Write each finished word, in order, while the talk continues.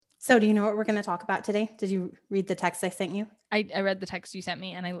So do you know what we're going to talk about today? Did you read the text I sent you? I read the text you sent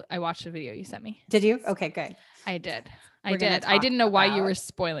me and I watched the video you sent me. Did you? Okay, good. I did. We're gonna I didn't know why you about- were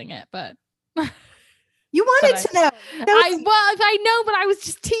spoiling it, but You wanted to know. I know, but I was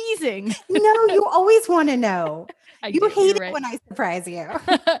just teasing. No, you always want to know. You hate it right. when I surprise you.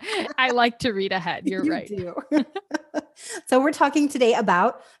 I like to read ahead. You're You right. do. So we're talking today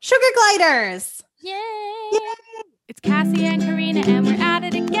about sugar gliders. Yay! Yay! It's Cassie and Karina, and we're at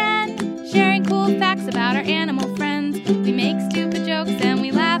it again, sharing cool facts about our animal friends. We make stupid jokes and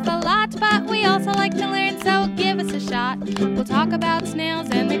we laugh a lot, but we also like to learn, so give us a shot. We'll talk about snails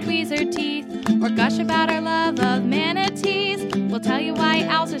and their tweezer teeth, or gush about our love of manatees. We'll tell you why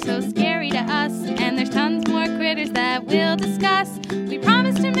owls are so scary to us, and there's tons more critters that we'll discuss. We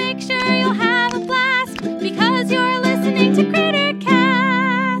promise to make sure you'll have a blast, because you're listening to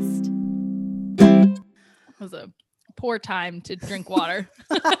CritterCast. It was a poor time to drink water.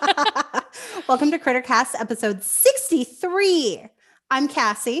 Welcome to CritterCast episode 63. I'm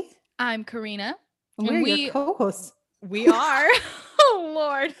Cassie. I'm Karina. And we're your co-hosts. We are. Oh,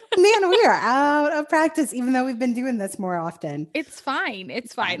 Lord. Man, we are out of practice, even though we've been doing this more often. It's fine.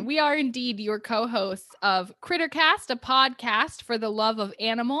 It's fine. We are indeed your co-hosts of CritterCast, a podcast for the love of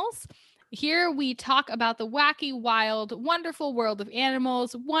animals. Here we talk about the wacky, wild, wonderful world of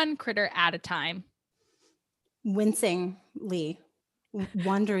animals, one critter at a time. Wincingly.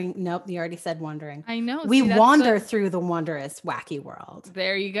 Wondering. Nope, you already said wondering. I know. We wander through the wondrous, wacky world.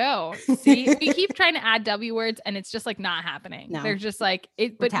 There you go. See, we keep trying to add W words and it's just like not happening. No. They're just like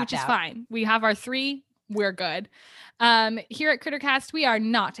it, but which is fine. We have our 3. We're good. Here at CritterCast, we are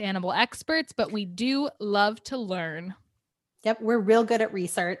not animal experts, but we do love to learn. Yep, we're real good at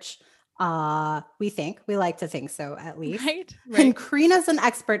research. We like to think so, at least. Right. And Karina's an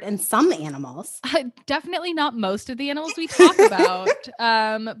expert in some animals. Definitely not most of the animals we talk about,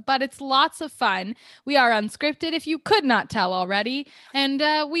 but it's lots of fun. We are unscripted, if you could not tell already, and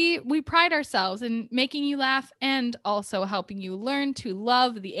we pride ourselves in making you laugh and also helping you learn to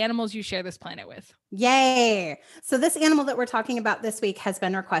love the animals you share this planet with. Yay! So this animal that we're talking about this week has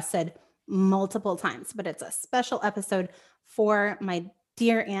been requested multiple times, but it's a special episode for my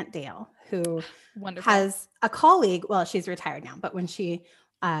dear Aunt Dale, who has a colleague. Well, she's retired now, but when she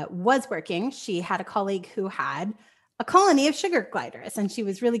was working, she had a colleague who had a colony of sugar gliders, and she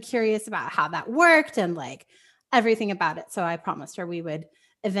was really curious about how that worked and like everything about it. So I promised her we would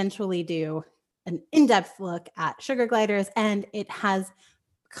eventually do an in-depth look at sugar gliders, and it has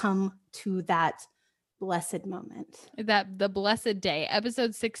come to that blessed moment. That the blessed day.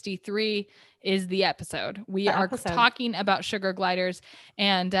 Episode 63 is the episode. We are talking about sugar gliders,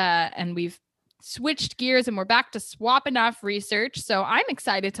 and we've switched gears and we're back to swapping off research. So I'm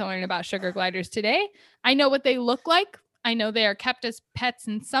excited to learn about sugar gliders today. I know what they look like. I know they are kept as pets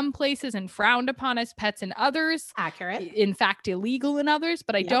in some places and frowned upon as pets in others. Accurate. In fact, illegal in others,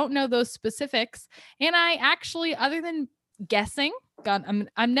 but I don't know those specifics. And I actually, other than guessing, I'm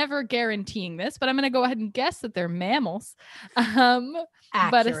never guaranteeing this, but I'm going to go ahead and guess that they're mammals.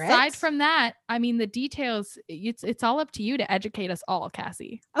 But aside from that, I mean, the details, it's all up to you to educate us all,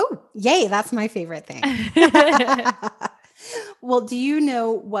 Cassie. Oh, yay. That's my favorite thing. Well, do you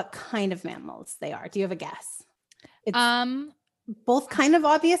know what kind of mammals they are? Do you have a guess? It's both kind of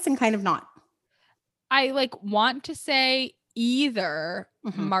obvious and kind of not. I want to say either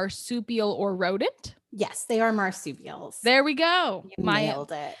marsupial or rodent. Yes, they are marsupials. There we go. You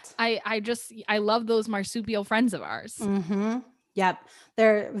nailed it. I love those marsupial friends of ours. Mm-hmm. Yep.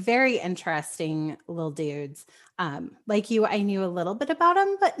 They're very interesting little dudes. Like you, I knew a little bit about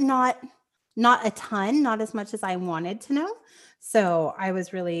them, but not a ton, not as much as I wanted to know. So I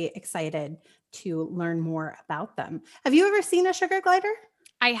was really excited to learn more about them. Have you ever seen a sugar glider?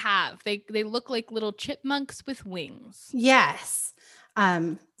 I have. They look like little chipmunks with wings. Yes.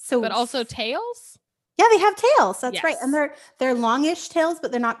 But also tails? Yeah, they have tails. That's right. And they're longish tails,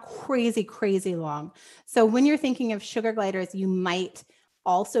 but they're not crazy long. So when you're thinking of sugar gliders, you might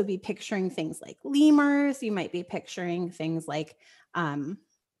also be picturing things like lemurs. You might be picturing things like, what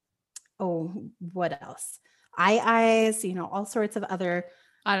else? Eyes, all sorts of other.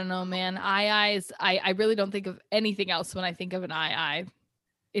 I don't know, man. Eyes. I really don't think of anything else when I think of an eye.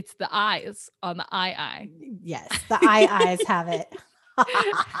 It's the eyes on the eye. Yes, the eyes have it.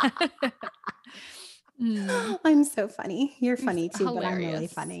 I'm so funny. You're funny too, hilarious. But I'm really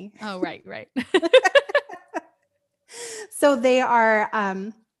funny. Oh, right. So they are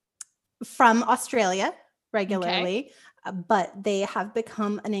from Australia regularly, but they have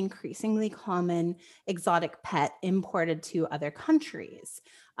become an increasingly common exotic pet imported to other countries.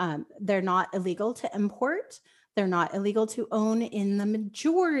 They're not illegal to import, They're not illegal to own in the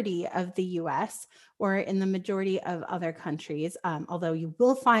majority of the US or in the majority of other countries, although you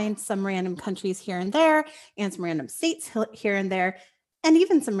will find some random countries here and there, and some random states here and there, and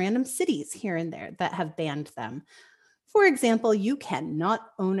even some random cities here and there that have banned them. For example, you cannot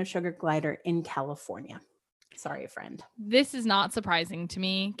own a sugar glider in California. Sorry, friend. This is not surprising to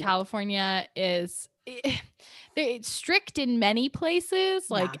me. California is it's strict in many places,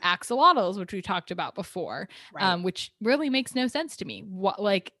 like axolotls, which we talked about before, which really makes no sense to me.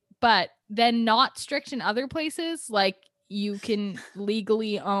 But then not strict in other places, like you can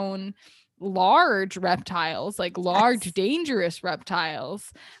legally own large reptiles, like large dangerous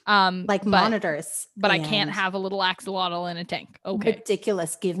reptiles, monitors. But I can't have a little axolotl in a tank. Okay,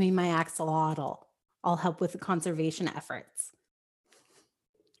 ridiculous. Give me my axolotl. I'll help with the conservation efforts.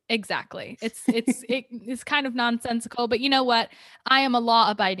 Exactly. It's kind of nonsensical, but you know what? I am a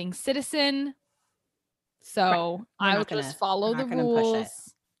law-abiding citizen, so I will just follow the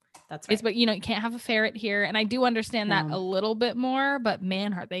rules. That's right. But you can't have a ferret here, and I do understand that a little bit more. But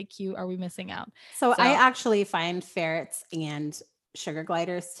man, are they cute? Are we missing out? So I actually find ferrets and sugar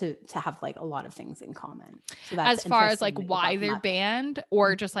gliders to have like a lot of things in common. So as far as like why they're banned,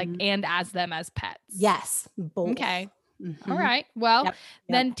 or just like and as them as pets. Yes, both. Okay. Mm-hmm. All right. Well,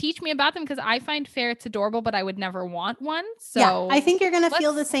 then teach me about them, because I find ferrets adorable, but I would never want one. So I think you're going to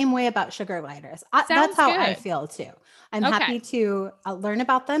feel the same way about sugar gliders. That's how I feel too. I'm happy to learn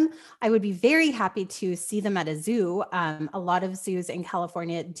about them. I would be very happy to see them at a zoo. A lot of zoos in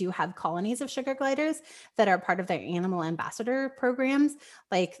California do have colonies of sugar gliders that are part of their animal ambassador programs.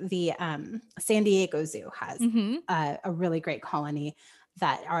 Like the San Diego Zoo has a really great colony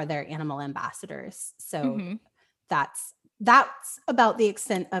that are their animal ambassadors. So that's about the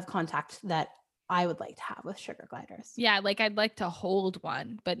extent of contact that I would like to have with sugar gliders. Yeah, like I'd like to hold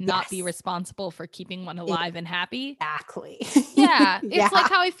one, but not be responsible for keeping one alive and happy. Exactly. Yeah, it's like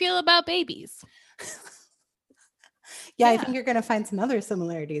how I feel about babies. I think you're going to find some other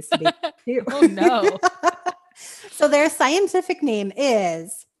similarities to babies too. Oh no. So their scientific name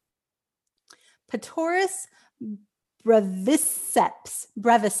is Pteropus breviceps.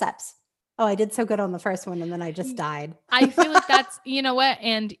 Oh, I did so good on the first one, and then I just died. I feel like that's, you know what?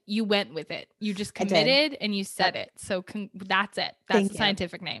 And you went with it. You just committed and you said it. So that's it. That's the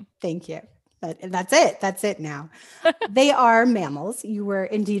scientific name. Thank you. That's it. That's it now. They are mammals. You were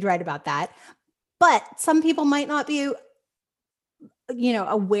indeed right about that. But some people might not be,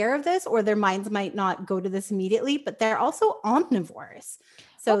 aware of this, or their minds might not go to this immediately, but they're also omnivores.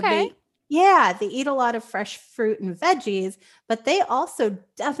 So they eat a lot of fresh fruit and veggies, but they also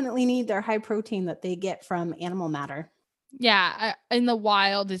definitely need their high protein that they get from animal matter. Yeah. In the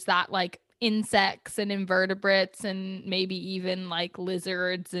wild, is that like insects and invertebrates, and maybe even like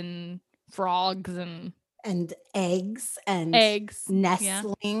lizards and frogs and eggs and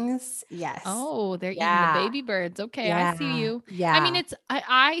nestlings. Yes. Oh, they're eating the baby birds. Okay. I see you. Yeah. I mean,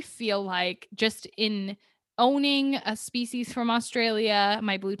 I feel like just in owning a species from Australia,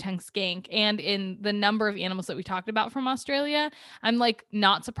 my blue-tongued skink, and in the number of animals that we talked about from Australia, I'm like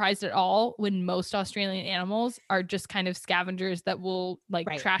not surprised at all when most Australian animals are just kind of scavengers that will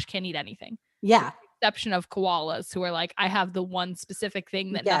trash can eat anything. Yeah. With the exception of koalas, who are like, I have the one specific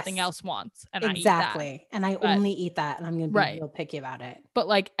thing that nothing else wants, and I eat that. And I only eat that, and I'm going to be real picky about it. But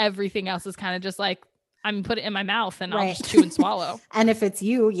like everything else is kind of just like, I'm put it in my mouth and I'll just chew and swallow. And if it's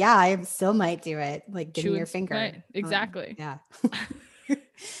you, I still might do it. Like give me your finger. Right. Exactly.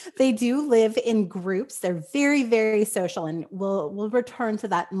 They do live in groups. They're very, very social, and we'll return to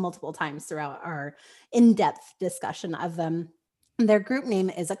that multiple times throughout our in-depth discussion of them. Their group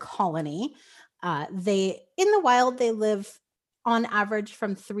name is a colony. In the wild, they live on average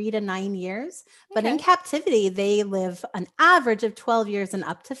from 3 to 9 years, but in captivity, they live an average of 12 years and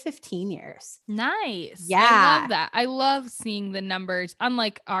up to 15 years. Nice. Yeah. I love that. I love seeing the numbers.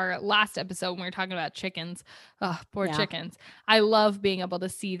 Unlike our last episode when we were talking about chickens, chickens. I love being able to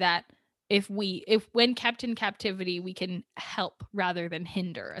see that if when kept in captivity, we can help rather than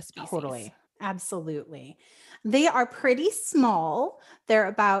hinder a species. Totally. Absolutely. They are pretty small. They're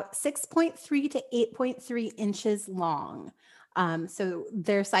about 6.3 to 8.3 inches long. So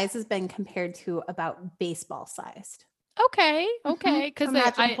their size has been compared to about baseball sized. Okay. Because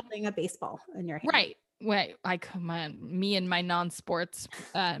imagine holding a baseball in your hand. Right. Wait, me and my non-sports,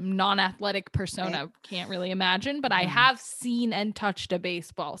 non-athletic persona can't really imagine, but I have seen and touched a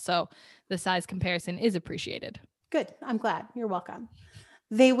baseball. So the size comparison is appreciated. Good. I'm glad. You're welcome.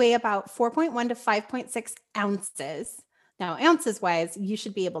 They weigh about 4.1 to 5.6 ounces. Now, ounces wise, you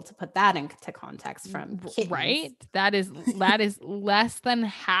should be able to put that into context from kittens. Right. That is less than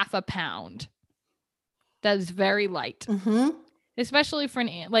half a pound. That is very light. Especially for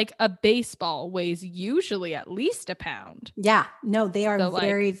like a baseball weighs usually at least a pound. Yeah. No, they are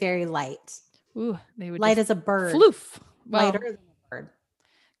very, very light. Ooh, they would light as a bird. Floof. Lighter than a bird.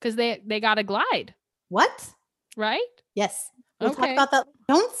 Because they got to glide. What? Right? Yes. We'll talk about that.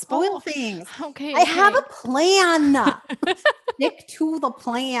 Don't spoil things. Okay. I have a plan. Stick to the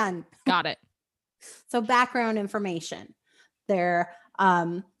plan. Got it. So background information. They're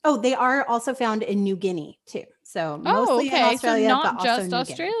they are also found in New Guinea too. So mostly in Australia, so not but also just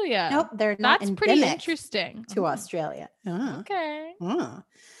Australia. Nope, they're not. That's pretty interesting to Australia. Okay.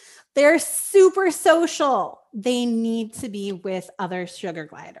 They're super social. They need to be with other sugar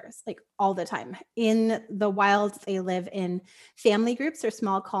gliders like all the time. In the wild, they live in family groups or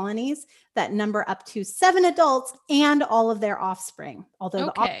small colonies that number up to 7 adults and all of their offspring. Although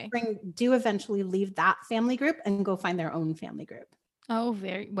the offspring do eventually leave that family group and go find their own family group. Oh,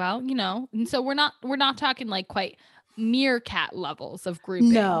 very well, and so we're not talking like quite meerkat levels of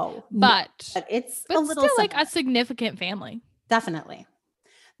grouping. No, but it's a little still like a significant family. Definitely.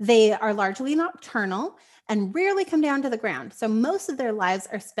 They are largely nocturnal and rarely come down to the ground. So most of their lives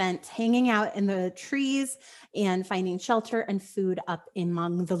are spent hanging out in the trees and finding shelter and food up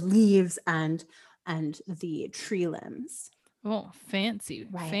among the leaves and the tree limbs. Oh, fancy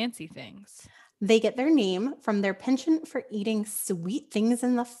things. They get their name from their penchant for eating sweet things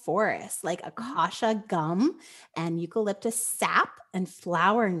in the forest, like acacia gum and eucalyptus sap and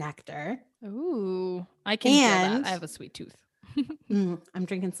flower nectar. Ooh, I can feel that. I have a sweet tooth. I'm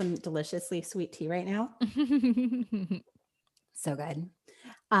drinking some deliciously sweet tea right now. So good.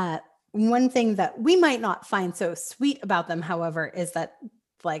 One thing that we might not find so sweet about them, however, is that,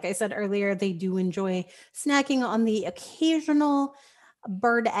 like I said earlier, they do enjoy snacking on the occasional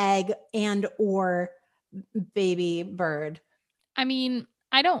bird egg and or baby bird. I mean,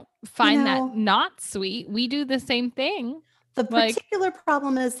 I don't find that not sweet. We do the same thing. The particular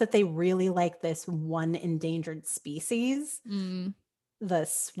problem is that they really like this one endangered species, the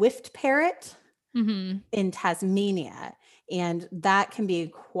swift parrot in Tasmania. And that can be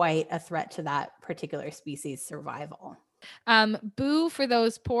quite a threat to that particular species' survival. Boo for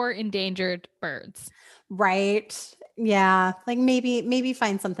those poor endangered birds. Right. Yeah. Like maybe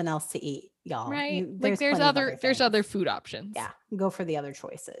find something else to eat, y'all. Right. There's other food options. Yeah. Go for the other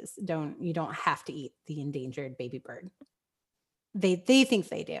choices. You don't have to eat the endangered baby bird. They think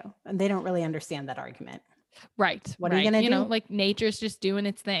they do, and they don't really understand that argument. Right. What are you going to do? Like nature's just doing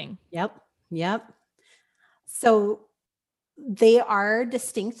its thing. Yep. So they are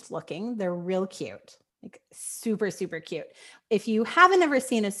distinct looking. They're real cute, like super, super cute. If you haven't ever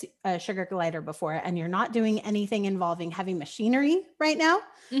seen a sugar glider before and you're not doing anything involving heavy machinery right now,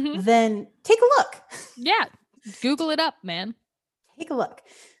 then take a look. Yeah. Google it up, man. Take a look.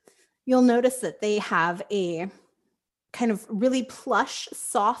 You'll notice that they have a kind of really plush,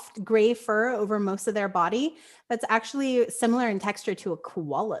 soft gray fur over most of their body that's actually similar in texture to a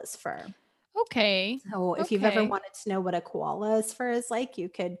koala's fur. Okay. So if you've ever wanted to know what a koala's fur is like, you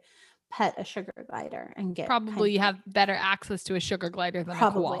could pet a sugar glider and get probably have better access to a sugar glider than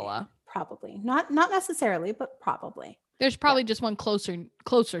a koala. Probably. Not necessarily, but probably. There's probably just one closer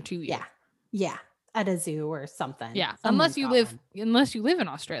to you. Yeah. At a zoo or something. Yeah. Unless you live in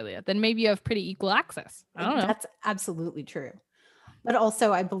Australia, then maybe you have pretty equal access. I don't know. That's absolutely true. But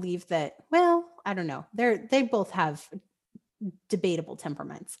also I believe that, well, I don't know. They both have debatable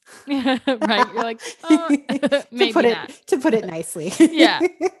temperaments. Right. You're like, maybe to put it nicely. Yeah.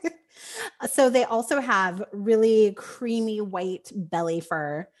 So they also have really creamy white belly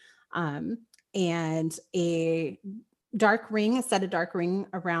fur, and a set of dark ring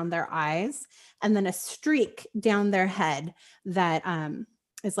around their eyes, and then a streak down their head that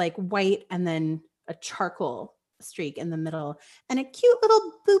is like white, and then a charcoal streak in the middle, and a cute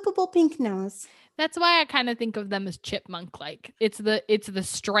little boopable pink nose. That's why I kind of think of them as chipmunk-like. It's the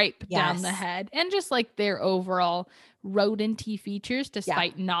stripe down the head, and just like their overall rodent-y features,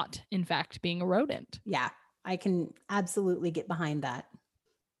 despite not, in fact, being a rodent. Yeah, I can absolutely get behind that.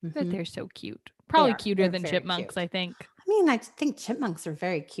 But they're so cute. Probably cuter than chipmunks, cute. I think. I mean, I think chipmunks are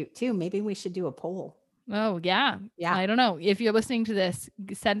very cute too. Maybe we should do a poll. Oh, yeah. I don't know. If you're listening to this,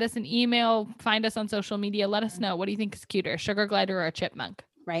 send us an email, find us on social media. Let us know. What do you think is cuter, a sugar glider or a chipmunk?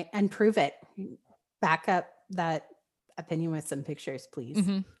 Right. And prove it. Back up that opinion with some pictures, please.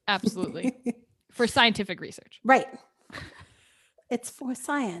 Absolutely. For scientific research. Right. It's for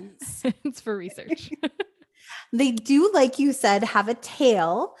science. It's for research. They do, like you said, have a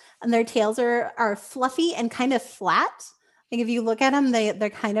tail, and their tails are fluffy and kind of flat. Like if you look at them, they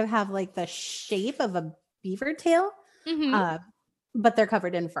kind of have like the shape of a beaver tail. but they're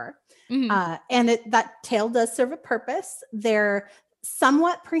covered in fur. And that tail does serve a purpose. They're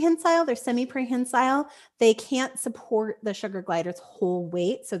somewhat prehensile. They're semi-prehensile. They can't support the sugar glider's whole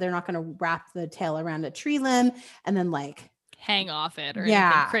weight. So they're not going to wrap the tail around a tree limb and then like hang off it or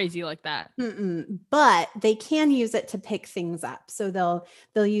anything crazy like that. But they can use it to pick things up. So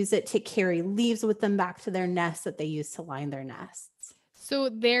they'll use it to carry leaves with them back to their nests that they use to line their nests. So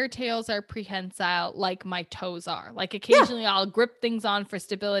their tails are prehensile like my toes are. Like occasionally I'll grip things on for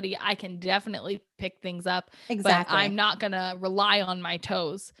stability. I can definitely pick things up. Exactly. But I'm not going to rely on my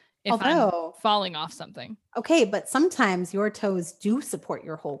toes if I'm falling off something. Okay, but sometimes your toes do support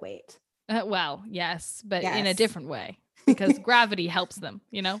your whole weight. Well, yes, but in a different way because gravity helps them,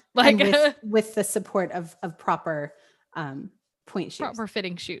 you know? Like with the support of proper point shoes. Proper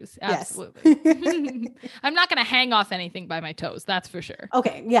fitting shoes. Absolutely. Yes. I'm not going to hang off anything by my toes. That's for sure.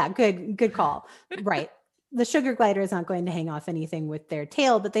 Okay. Yeah. Good call. Right. The sugar glider is not going to hang off anything with their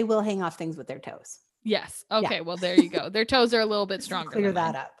tail, but they will hang off things with their toes. Yes. Okay. Yeah. Well, there you go. Their toes are a little bit stronger. Clear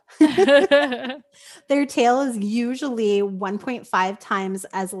that up. Their tail is usually 1.5 times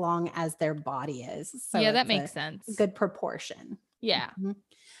as long as their body is. So yeah, that makes sense. Good proportion. Yeah.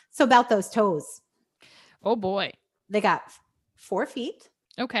 So about those toes. Oh boy. They got 4 feet.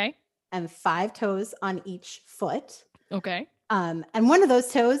 Okay. And 5 toes on each foot. Okay. And one of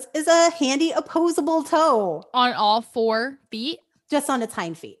those toes is a handy opposable toe. On all 4 feet? Just on its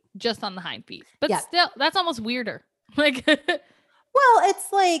hind feet. Just on the hind feet. But still, that's almost weirder. Like well,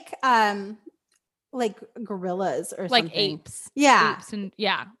 it's like gorillas or like something. Apes. Yeah. Apes and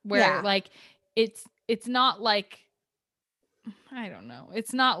where like it's not like I don't know.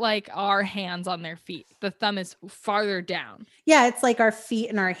 It's not like our hands on their feet. The thumb is farther down. Yeah, it's like our feet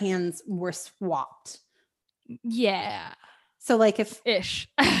and our hands were swapped. Yeah. So like if it's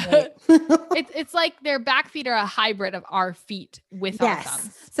like their back feet are a hybrid of our feet with our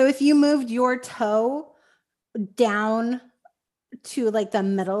thumbs. So if you moved your toe down to like the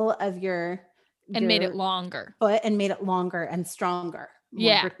middle of your made it longer foot and made it longer and stronger,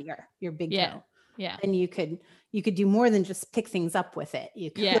 more grippier, your big toe. Yeah. And you could do more than just pick things up with it.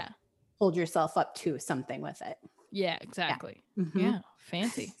 You could hold yourself up to something with it. Yeah, exactly. Yeah.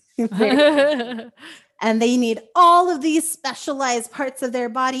 Fancy. And they need all of these specialized parts of their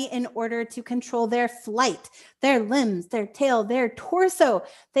body in order to control their flight, their limbs, their tail, their torso.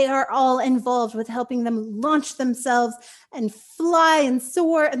 They are all involved with helping them launch themselves and fly and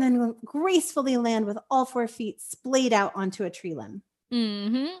soar and then gracefully land with all 4 feet splayed out onto a tree limb.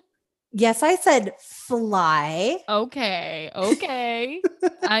 Yes, I said fly. Okay.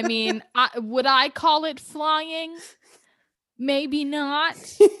 I mean, would I call it flying? Maybe not,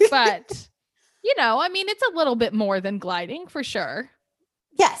 but you know, I mean, it's a little bit more than gliding for sure.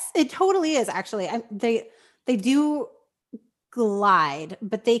 Yes, it totally is. Actually, they do glide,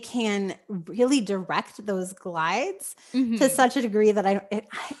 but they can really direct those glides to such a degree that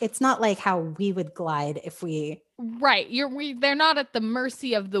it's not like how we would glide if we. Right. They're not at the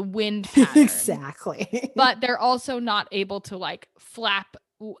mercy of the wind pattern. Exactly. But they're also not able to like flap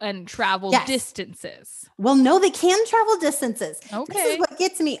and travel distances. Well, no, they can travel distances. Okay. This is what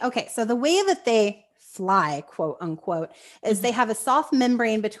gets me. Okay. So the way that they fly, quote unquote, is they have a soft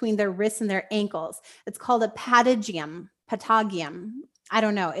membrane between their wrists and their ankles. It's called a patagium. I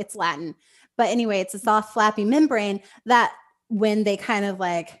don't know. It's Latin. But anyway, it's a soft flappy membrane that when they kind of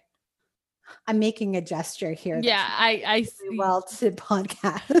like, I'm making a gesture here. Yeah, I see. Well, to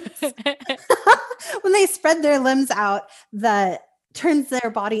podcasts. When they spread their limbs out, that turns their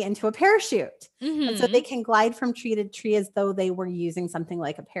body into a parachute. And so they can glide from tree to tree as though they were using something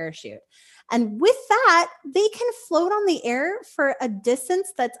like a parachute. And with that, they can float on the air for a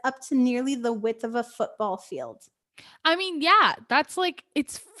distance that's up to nearly the width of a football field. I mean, yeah, that's like,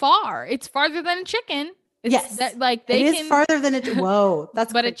 it's far. It's farther than a chicken. Yes, like they it is farther than a whoa.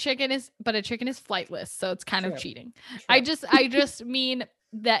 That's but a chicken is flightless, so it's kind of cheating. True. I just mean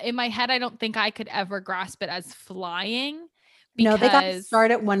that in my head, I don't think I could ever grasp it as flying. No, they got to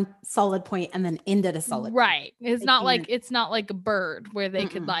start at one solid point and then end at a solid point. It's not like a bird where they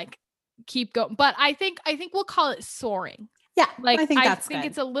could like keep going. But I think we'll call it soaring. Yeah, like I think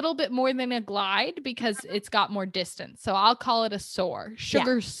it's a little bit more than a glide because it's got more distance. So I'll call it a soar.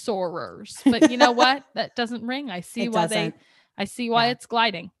 Sugar soarers. But you know what? That doesn't ring. I see why it's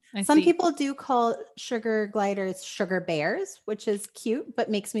gliding. Some people do call sugar gliders sugar bears, which is cute, but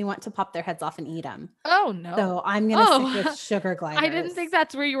makes me want to pop their heads off and eat them. Oh no! So I'm gonna stick with sugar gliders. I didn't think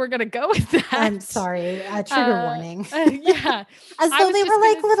that's where you were gonna go with that. I'm sorry. Trigger warning. Yeah, as though they were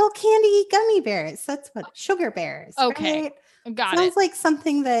like little candy gummy bears. That's what sugar bears. Okay, right? Got it. Sounds like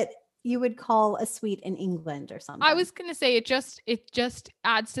something that you would call a sweet in England or something. I was gonna say it just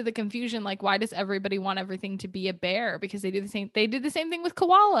adds to the confusion. Like, why does everybody want everything to be a bear? Because they did the same thing with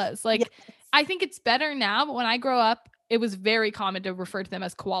koalas. Like, yes. I think it's better now, but when I grow up, it was very common to refer to them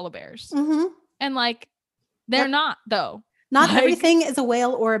as koala bears. Mm-hmm. And like, they're not though. Not like, everything is a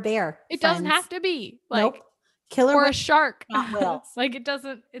whale or a bear. It doesn't have to be. Like, nope. Killer or a shark. Not whales. Like it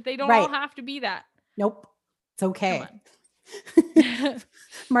doesn't. They don't all have to be that. Nope. It's okay.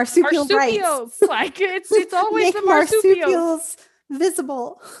 Marsupial marsupials. Like it's always make the marsupials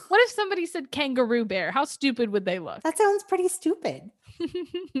visible. What if somebody said kangaroo bear? How stupid would they look? That sounds pretty stupid.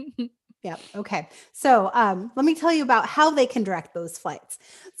 Yeah. Okay. So let me tell you about how they can direct those flights.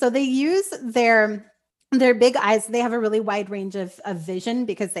 So they use their big eyes. They have a really wide range of vision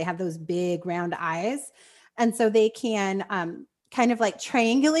because they have those big round eyes. And so they can kind of like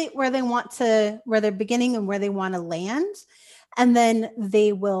triangulate where they're beginning and where they want to land. And then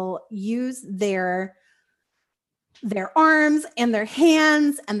they will use their arms and their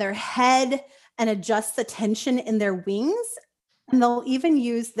hands and their head and adjust the tension in their wings. And they'll even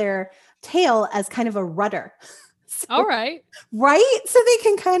use their tail as kind of a rudder. So, all right. Right? So they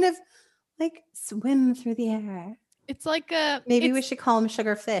can kind of like swim through the air. It's like maybe we should call them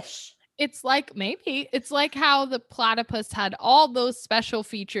sugar fish. It's like how the platypus had all those special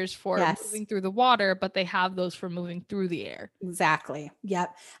features for moving through the water, but they have those for moving through the air. Exactly.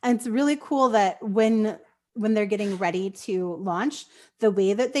 Yep. And it's really cool that when they're getting ready to launch, the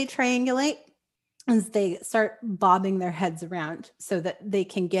way that they triangulate is they start bobbing their heads around so that they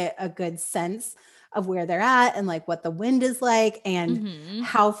can get a good sense of where they're at and like what the wind is like and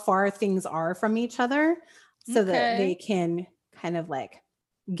how far things are from each other so that they can kind of like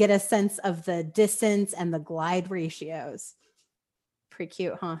get a sense of the distance and the glide ratios. Pretty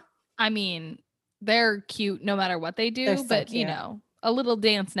cute, huh? I mean, they're cute no matter what they do, so but cute. You know, a little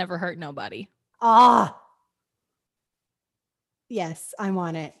dance never hurt nobody. Yes, I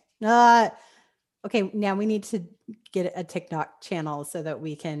want it. Okay, now we need to get a TikTok channel so that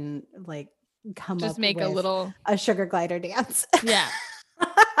we can like come just up make with a sugar glider dance. Yeah.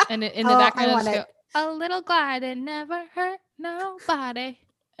 And in the background just go, a little glider never hurt nobody.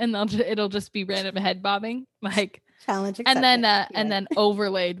 And it'll just be random head bobbing, like challenge accepted. And then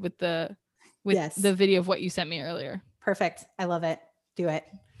overlaid with the video of what you sent me earlier. Perfect. I love it. Do it.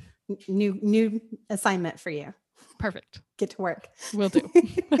 New assignment for you. Perfect. Get to work. Will do.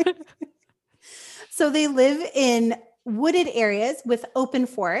 So they live in wooded areas with open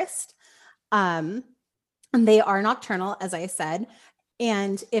forest. And they are nocturnal, as I said.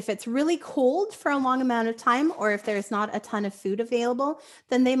 And if it's really cold for a long amount of time, or if there's not a ton of food available,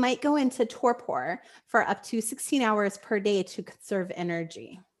 then they might go into torpor for up to 16 hours per day to conserve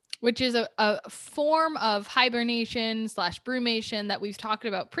energy. Which is a form of hibernation / brumation that we've talked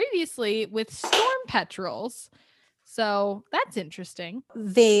about previously with storm petrels. So that's interesting.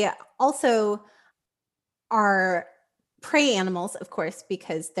 They also are prey animals, of course,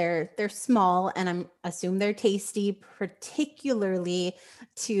 because they're small and I assume they're tasty, particularly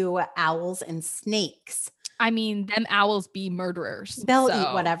to owls and snakes. I mean, them owls be murderers. They'll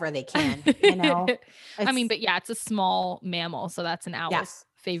eat whatever they can, you know. I mean, but yeah, it's a small mammal, so that's an owl's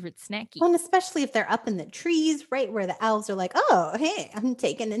favorite snacky. Well, and especially if they're up in the trees, right where the owls are like, "Oh, hey, I'm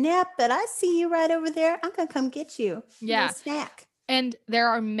taking a nap, but I see you right over there. I'm gonna come get you. Yeah, snack." And there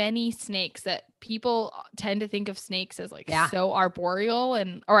are many snakes that people tend to think of snakes as like so arboreal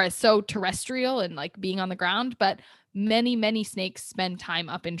or as so terrestrial and like being on the ground, but many snakes spend time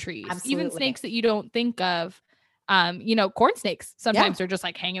up in trees. Absolutely. Even snakes that you don't think of. Corn snakes sometimes are just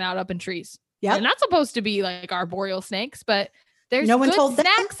like hanging out up in trees. Yeah, they're not supposed to be like arboreal snakes, but there's good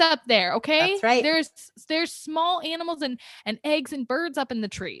snacks up there. Okay, that's right. There's small animals and eggs and birds up in the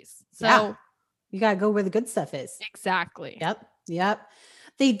trees. So you gotta go where the good stuff is. Exactly. Yep.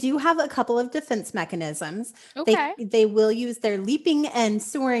 They do have a couple of defense mechanisms. Okay. They will use their leaping and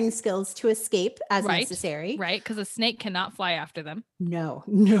soaring skills to escape as necessary. Right, because a snake cannot fly after them. No.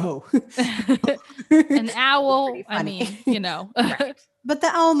 An owl, I mean, you know. Right. But the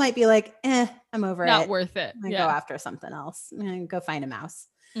owl might be like, I'm over Not worth it. I go after something else. Go find a mouse.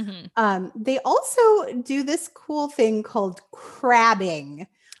 Mm-hmm. They also do this cool thing called crabbing.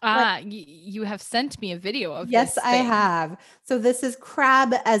 You have sent me a video of yes, this I have. So this is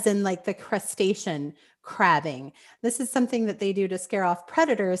crab as in like the crustacean crabbing. This is something that they do to scare off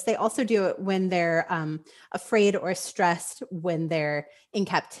predators. They also do it when they're afraid or stressed when they're in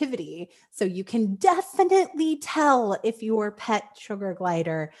captivity. So you can definitely tell if your pet sugar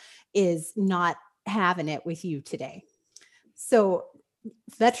glider is not having it with you today. So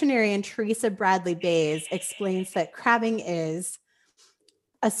veterinarian Teresa Bradley Bays explains that crabbing is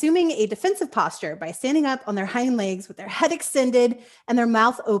assuming a defensive posture by standing up on their hind legs with their head extended and their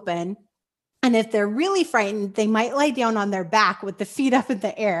mouth open. And if they're really frightened, they might lie down on their back with the feet up in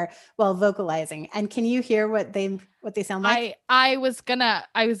the air while vocalizing. And can you hear what they sound like? I was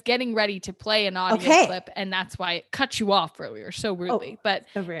getting ready to play an audio clip, and that's why it cut you off earlier so rudely. But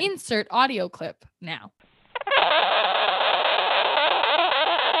so rude. Insert audio clip now.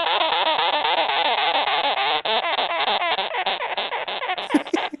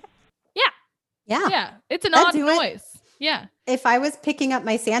 Yeah. It's an odd noise. Yeah. If I was picking up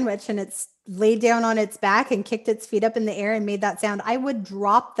my sandwich and it's laid down on its back and kicked its feet up in the air and made that sound, I would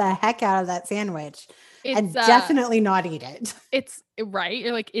drop the heck out of that sandwich and definitely not eat it. It's right.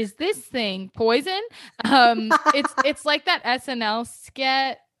 You're like, is this thing poison? It's like that SNL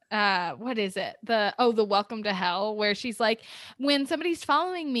skit. What is it? The Welcome to Hell, where she's like, when somebody's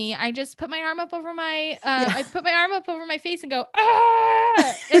following me, I just put my arm up over my, I put my arm up over my face and go,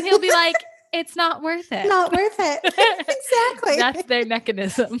 ah! And he'll be like, it's not worth it. Not worth it. Exactly. That's their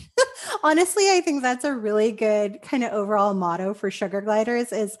mechanism. Honestly, I think that's a really good kind of overall motto for sugar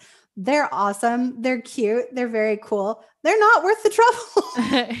gliders is they're awesome. They're cute. They're very cool. They're not worth the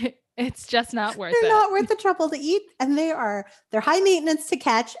trouble. It's just not worth They're not worth the trouble to eat. And they're high maintenance to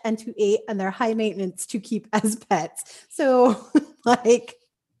catch and to eat, and they're high maintenance to keep as pets. So like,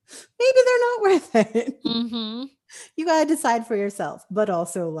 maybe they're not worth it. Mm-hmm. You got to decide for yourself, but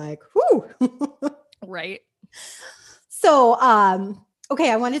also like, whoo. Right. So, okay.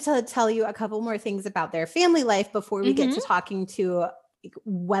 I wanted to tell you a couple more things about their family life before we get to talking to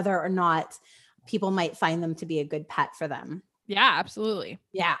whether or not people might find them to be a good pet for them. Yeah, absolutely.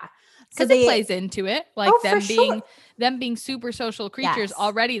 Yeah. Because it plays into it. Like them being super social creatures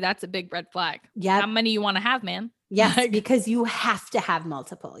already, that's a big red flag. Yeah. How many you want to have, man? Yes, because you have to have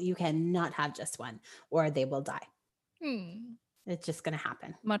multiple. You cannot have just one or they will die. It's just going to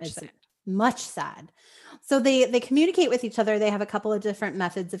happen. Much sad. So they communicate with each other. They have a couple of different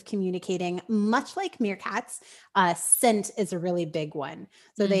methods of communicating, much like meerkats. Scent is a really big one.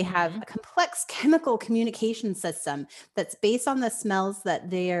 So they have a complex chemical communication system that's based on the smells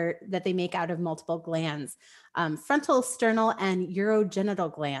that they make out of multiple glands, frontal, sternal, and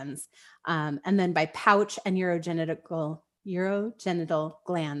urogenital glands, and then by pouch and urogenital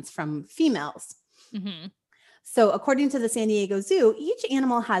glands from females. Mm-hmm. So according to the San Diego Zoo, each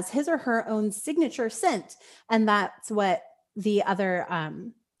animal has his or her own signature scent. And that's what the other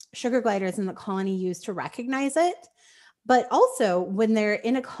sugar gliders in the colony use to recognize it. But also when they're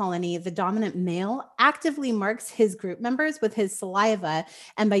in a colony, the dominant male actively marks his group members with his saliva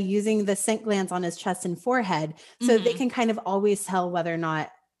and by using the scent glands on his chest and forehead. So they can kind of always tell whether or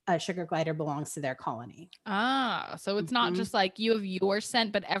not a sugar glider belongs to their colony. So it's not just like you have your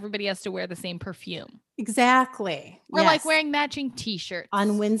scent, but everybody has to wear the same perfume. Exactly. Or like wearing matching t-shirts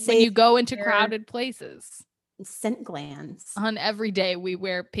on Wednesday when you go into crowded places. Scent glands. On every day we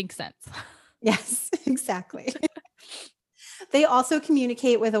wear pink scents. Yes, exactly. They also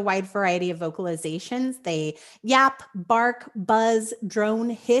communicate with a wide variety of vocalizations. They yap, bark, buzz, drone,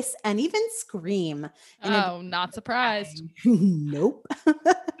 hiss, and even scream. Not surprised. Nope.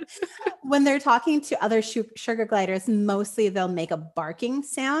 When they're talking to other sugar gliders, mostly they'll make a barking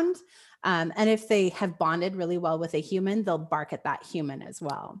sound. And if they have bonded really well with a human, they'll bark at that human as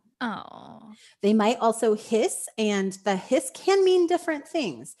well. Oh. They might also hiss, and the hiss can mean different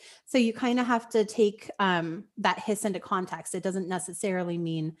things. So you kind of have to take that hiss into context. It doesn't necessarily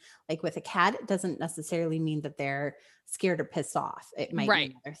mean, like with a cat, it doesn't necessarily mean that they're scared or pissed off. It might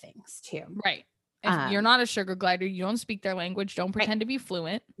mean other things too. Right. If you're not a sugar glider, you don't speak their language, don't pretend to be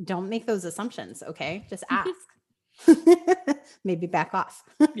fluent. Don't make those assumptions, okay? Just ask. Maybe back off.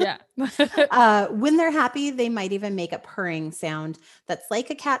 Yeah. When they're happy, they might even make a purring sound that's like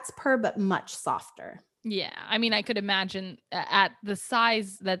a cat's purr, but much softer. Yeah. I mean, I could imagine at the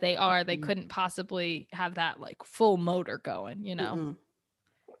size that they are, they couldn't possibly have that like full motor going, you know?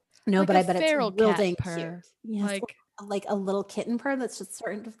 No, like but I bet it's real dang purr. cute. Yes, like a little kitten purr that's just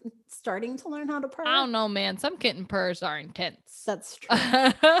starting to learn how to purr. I don't know, man. Some kitten purrs are intense. That's true.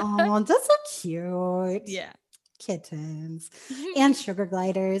 Oh, that's so cute. Yeah. Kittens and sugar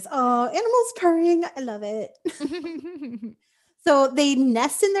gliders. Oh, animals purring. I love it. So they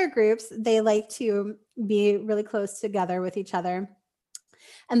nest in their groups. They like to be really close together with each other.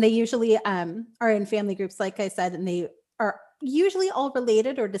 And they usually are in family groups, like I said, and they are usually all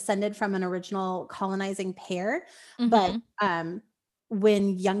related or descended from an original colonizing pair. But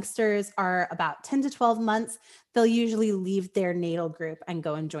when youngsters are about 10 to 12 months, they'll usually leave their natal group and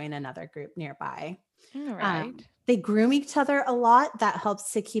go and join another group nearby. All right. They groom each other a lot. That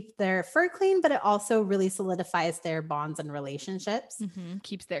helps to keep their fur clean, but it also really solidifies their bonds and relationships. Mm-hmm.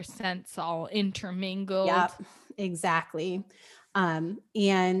 Keeps their scents all intermingled. Yep, exactly.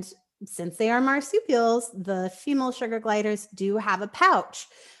 And since they are marsupials, the female sugar gliders do have a pouch,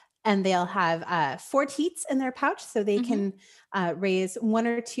 and they'll have 4 teats in their pouch, so they can raise 1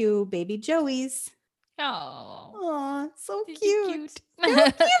 or 2 baby joeys. Oh, so cute. So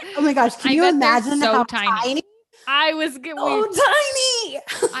cute. Oh my gosh, can you imagine so how tiny? I was tiny.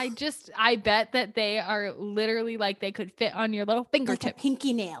 I bet that they are literally like they could fit on your little fingertip. Like a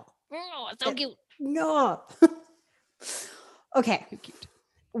pinky nail. Oh, so cute. No. Okay. So cute.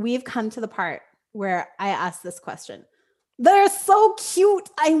 We've come to the part where I ask this question. They're so cute.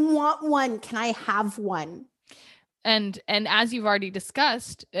 I want one. Can I have one? And as you've already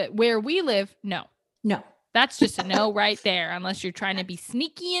discussed, where we live, no. That's just a no right there, unless you're trying to be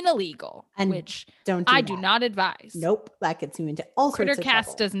sneaky and illegal, which I do not advise. Nope. That gets you into all sorts of trouble.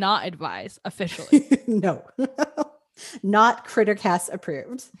 CritterCast does not advise officially. No. Not CritterCast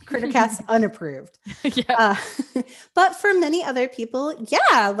approved. CritterCast unapproved. Yeah. But for many other people,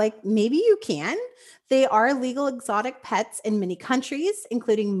 yeah, like maybe you can. They are legal exotic pets in many countries,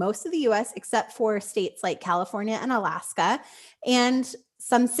 including most of the US, except for states like California and Alaska. And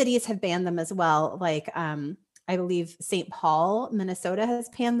some cities have banned them as well. Like I believe St. Paul, Minnesota has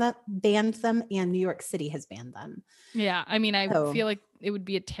banned them, and New York City has banned them. Yeah. I mean, I feel like it would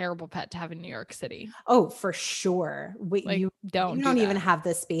be a terrible pet to have in New York City. Oh, for sure. You don't even have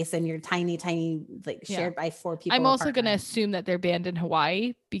the space in your tiny, shared by 4 people. I'm also going to assume that they're banned in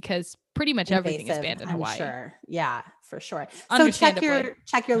Hawaii because pretty much everything is banned in Hawaii. Sure. Yeah, for sure. So check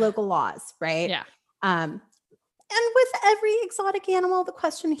your local laws, right? Yeah. And with every exotic animal, the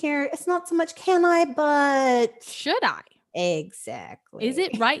question here is not so much can I, but should I? Exactly. Is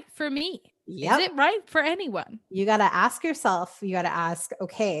it right for me? Yep. Is it right for anyone? You got to ask yourself,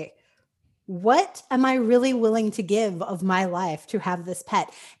 okay, what am I really willing to give of my life to have this pet?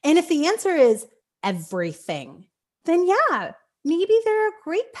 And if the answer is everything, then yeah, maybe they're a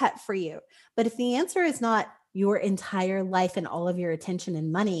great pet for you. But if the answer is not your entire life and all of your attention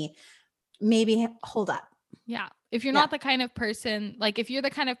and money, maybe hold up. Yeah. If you're not the kind of person, like if you're the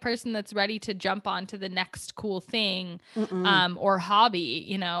kind of person that's ready to jump onto the next cool thing or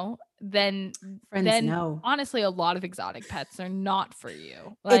hobby, then honestly, a lot of exotic pets are not for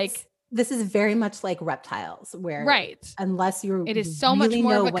you. Like this is very much like reptiles where unless it is so much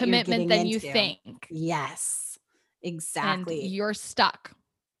more of a commitment than you think. Yes, exactly. And you're stuck.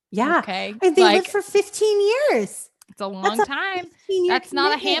 Yeah. Okay. And they lived for 15 years. It's a long time. That's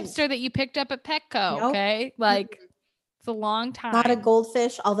not a hamster that you picked up at Petco. Nope. Okay. Like it's a long time. Not a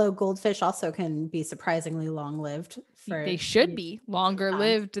goldfish, although goldfish also can be surprisingly long lived. They should be longer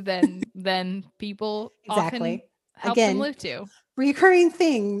lived than people often help them live to. Recurring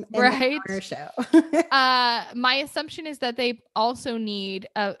thing in our show. My assumption is that they also need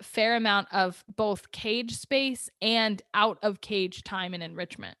a fair amount of both cage space and out of cage time and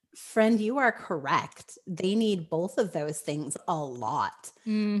enrichment. Friend, you are correct. They need both of those things a lot.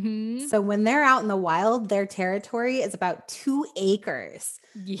 Mm-hmm. So when they're out in the wild, their territory is about 2 acres.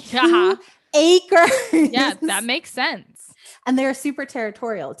 Yeah. 2 acres. Yeah, that makes sense. And they're super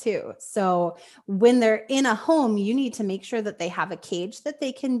territorial too. So when they're in a home, you need to make sure that they have a cage that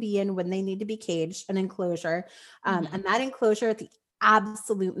they can be in when they need to be caged, an enclosure. And that enclosure at the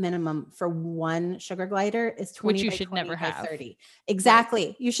absolute minimum for one sugar glider is 20 which you by should 20 never by have. 30. Exactly.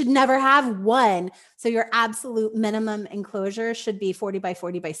 Right. You should never have one. So your absolute minimum enclosure should be 40 by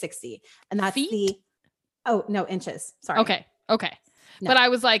 40 by 60. And that's inches. Sorry. Okay. No. But I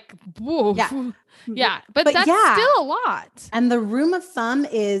was like, whoa. Yeah. But that's still a lot. And the rule of thumb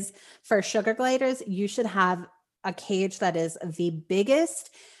is for sugar gliders, you should have a cage that is the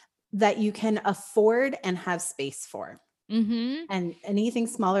biggest that you can afford and have space for. Mm-hmm. And anything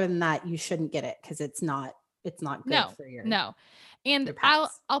smaller than that, you shouldn't get it because it's not good for your And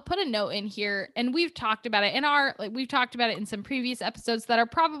I'll put a note in here, and we've talked about it we've talked about it in some previous episodes that are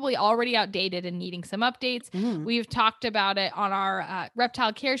probably already outdated and needing some updates. We've talked about it on our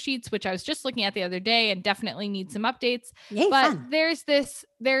reptile care sheets, which I was just looking at the other day and dedefinitely need some updates. Yay, but fun.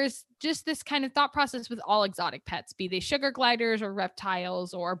 there's just this kind of thought process with all exotic pets, be they sugar gliders or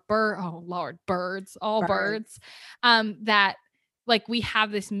reptiles or birds, that like we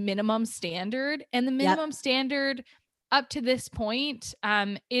have this minimum standard, and the minimum standard up to this point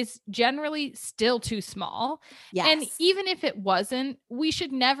is generally still too small. Yes. And even if it wasn't, we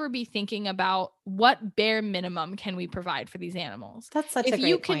should never be thinking about what bare minimum can we provide for these animals. That's such a great point. If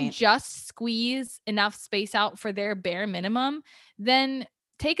you can just squeeze enough space out for their bare minimum, then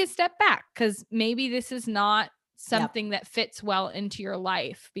take a step back, because maybe this is not something that fits well into your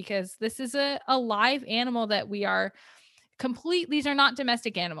life, because this is a live animal that we are these are not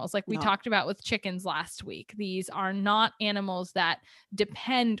domestic animals like we talked about with chickens last week. These are not animals that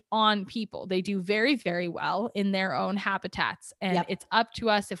depend on people. They do very, very well in their own habitats. And it's up to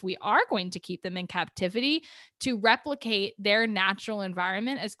us, if we are going to keep them in captivity, to replicate their natural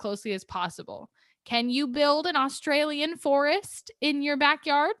environment as closely as possible. Can you build an Australian forest in your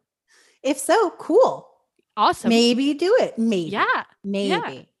backyard? If so, cool. Awesome. Maybe do it. Maybe. Yeah. Maybe.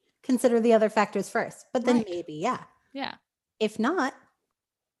 Yeah. Consider the other factors first, but then maybe, Yeah. If not,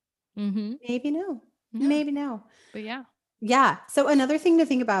 maybe no. Maybe no. But yeah. Yeah. So another thing to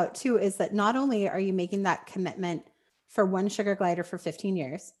think about too is that not only are you making that commitment for one sugar glider for 15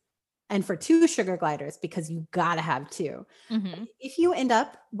 years and for 2 sugar gliders, because you got to have 2. If you end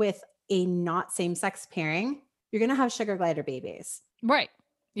up with a not same-sex pairing, you're going to have sugar glider babies. Right.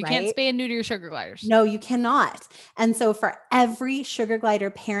 You can't spay and neuter your sugar gliders. No, you cannot. And so for every sugar glider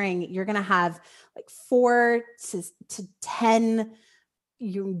pairing, you're going to have like 4 to 10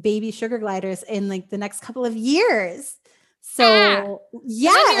 baby sugar gliders in like the next couple of years. So yeah,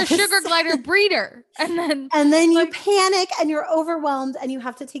 and then you're a sugar glider breeder, and then you panic and you're overwhelmed, and you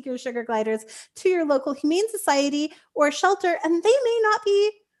have to take your sugar gliders to your local humane society or shelter, and they may not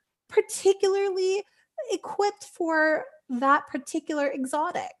be particularly equipped for that particular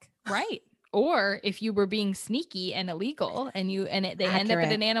exotic. Right. Or if you were being sneaky and illegal and they end up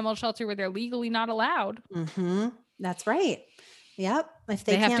at an animal shelter where they're legally not allowed. That's right. Yep. If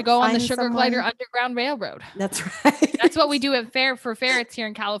they have to go on the Sugar Glider Underground Railroad. That's right. That's what we do at for ferrets here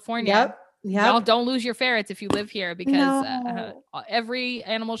in California. Yep. Y'all don't lose your ferrets if you live here, because every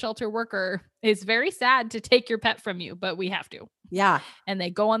animal shelter worker is very sad to take your pet from you, but we have to. Yeah. And they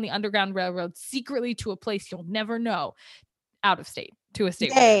go on the Underground Railroad secretly to a place you'll never know, out of state, to a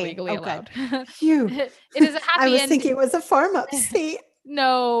state where they're legally allowed. Phew. It is a happy I was end. thinking it was a farm upstate.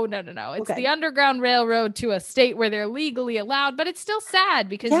 No. It's the Underground Railroad to a state where they're legally allowed, but it's still sad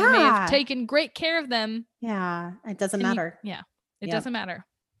because you may have taken great care of them. Yeah. It doesn't matter. It doesn't matter.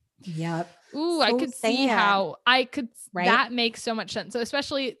 Yep. Ooh, so I could see how that makes so much sense. So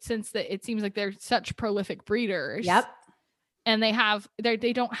especially since it seems like they're such prolific breeders. Yep. And they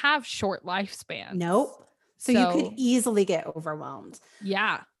don't have short lifespans. Nope. So you could easily get overwhelmed.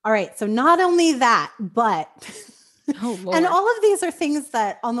 Yeah. All right. So not only that, but and all of these are things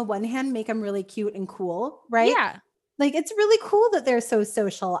that on the one hand make them really cute and cool, right? Yeah. Like it's really cool that they're so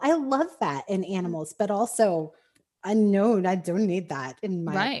social. I love that in animals, but also I know I don't need that in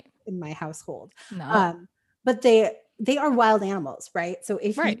my household. No. But they are wild animals, right? So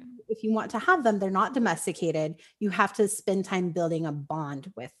if you want to have them, they're not domesticated. You have to spend time building a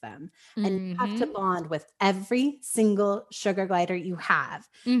bond with them, and you have to bond with every single sugar glider you have.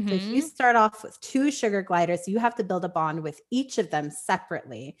 So if you start off with 2 sugar gliders, you have to build a bond with each of them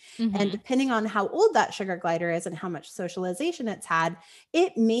separately. And depending on how old that sugar glider is and how much socialization it's had,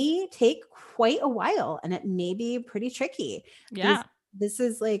 it may take quite a while, and it may be pretty tricky. Yeah. This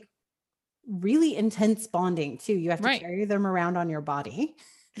is like really intense bonding too. You have to carry them around on your body.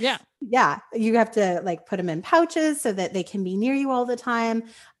 Yeah. Yeah. You have to like put them in pouches so that they can be near you all the time.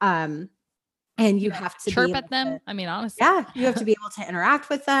 And you have to chirp at them. I mean, honestly. Yeah. You have to be able to interact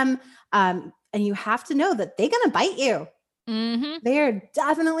with them. And you have to know that they're going to bite you. They are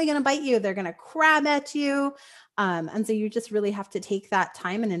definitely going to bite you. They're going to crab at you. And so you just really have to take that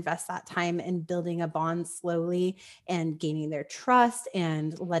time and invest that time in building a bond slowly and gaining their trust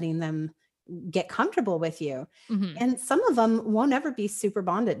and letting them get comfortable with you. And some of them won't ever be super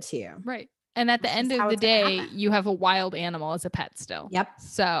bonded to you. Right. And at the end of the day, you have a wild animal as a pet still. Yep.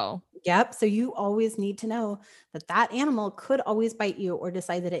 So you always need to know that animal could always bite you or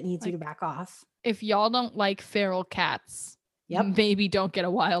decide that it needs you to back off. If y'all don't like feral cats, maybe don't get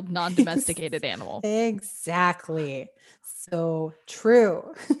a wild, non-domesticated animal. Exactly. So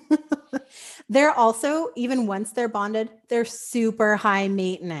true. They're also, even once they're bonded, they're super high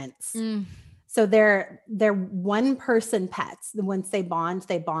maintenance. So they're one person pets. Once they bond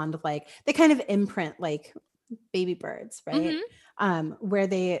like they kind of imprint like baby birds, right? Where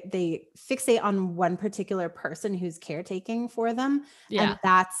they fixate on one particular person who's caretaking for them. And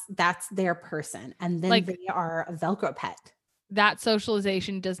that's their person. And then they are a Velcro pet. That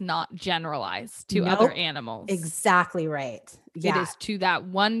socialization does not generalize to other animals. Exactly right. Yeah. It is to that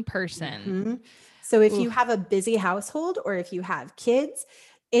one person. So if you have a busy household or if you have kids,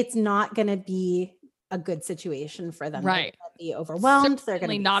 it's not going to be a good situation for them. Right. They're going to be overwhelmed. Certainly they're going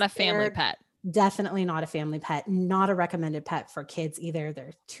to be not scared. A family pet. Definitely not a family pet. Not a recommended pet for kids either.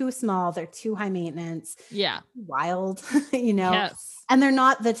 They're too small. They're too high maintenance. Yeah. Wild, Yes. And they're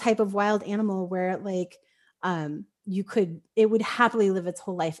not the type of wild animal where like it would happily live its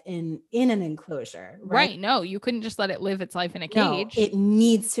whole life in an enclosure. Right. No, you couldn't just let it live its life in a cage. No, it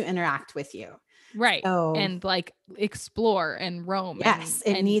needs to interact with you. Right. So, and like explore and roam. Yes.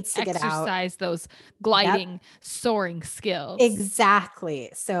 It needs to get out. Exercise those gliding, soaring skills. Exactly.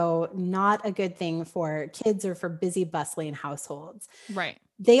 So not a good thing for kids or for busy, bustling households. Right.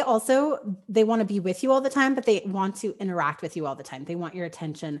 They want to be with you all the time, but they want to interact with you all the time. They want your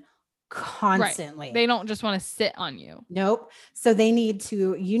attention constantly. Right. They don't just want to sit on you. Nope. So you need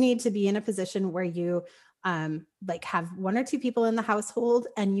to be in a position where you like have one or two people in the household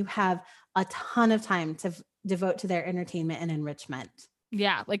and you have a ton of time to devote to their entertainment and enrichment.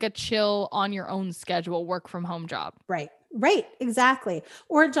 Yeah. Like a chill on your own schedule, work from home job. Right. Exactly.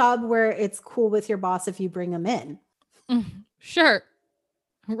 Or a job where it's cool with your boss if you bring them in. Sure.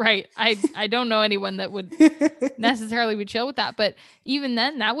 Right. I don't know anyone that would necessarily be chill with that. But even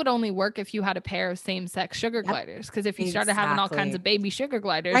then, that would only work if you had a pair of same-sex sugar gliders. Because if you started having all kinds of baby sugar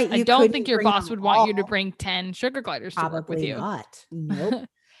gliders, I don't think your boss would want you to bring 10 sugar gliders to work with you. Not. Nope.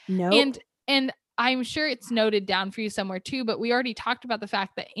 Nope. And I'm sure it's noted down for you somewhere too, but we already talked about the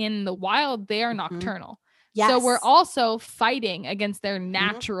fact that in the wild, they are nocturnal. Yes. So we're also fighting against their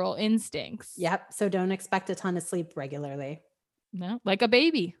natural instincts. Yep. So don't expect a ton of sleep regularly. No, like a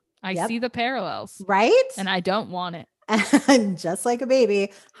baby. I see the parallels. Right? And I don't want it. And just like a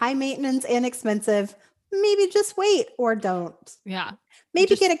baby, high maintenance and expensive. Maybe just wait or don't. Yeah.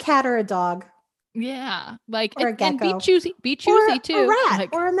 Maybe get a cat or a dog. Yeah. Like, or a gecko. And be choosy too. Or a rat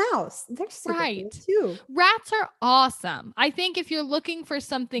or a mouse. They're super cool too. Rats are awesome. I think if you're looking for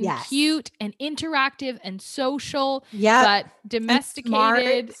something cute and interactive and social, but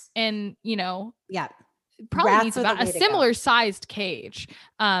domesticated and probably rats needs about a similar sized cage.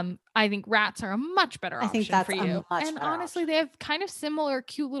 I think rats are a much better option for you. And honestly, they have kind of similar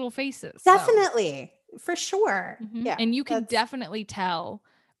cute little faces. Definitely. For sure. Mm-hmm. Yeah. And you can definitely tell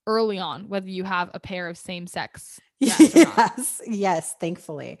early on whether you have a pair of same-sex. Yes,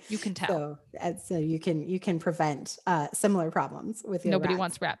 thankfully. You can tell. So you can prevent similar problems with your Nobody rats.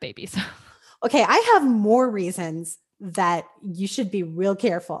 wants rat babies. Okay, I have more reasons that you should be real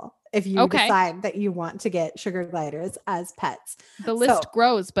careful if you decide that you want to get sugar gliders as pets. The list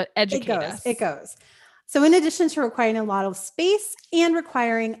grows, but educate us. It goes. So in addition to requiring a lot of space and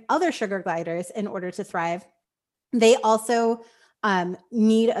requiring other sugar gliders in order to thrive, they also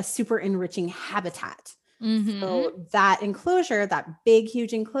need a super enriching habitat. So that enclosure, that big,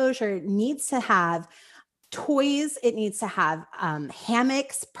 huge enclosure needs to have toys. It needs to have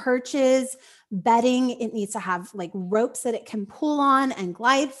hammocks, perches, bedding. It needs to have like ropes that it can pull on and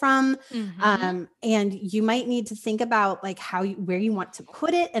glide from. And you might need to think about like where you want to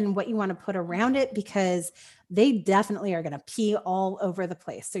put it and what you want to put around it, because they definitely are going to pee all over the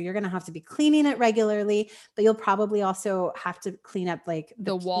place. So you're going to have to be cleaning it regularly, but you'll probably also have to clean up like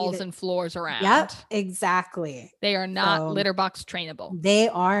the walls and floors around. Yep, exactly. They are not litter box trainable. They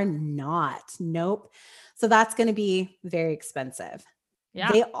are not. Nope. So that's going to be very expensive. Yeah.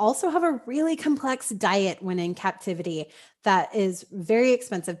 They also have a really complex diet when in captivity that is very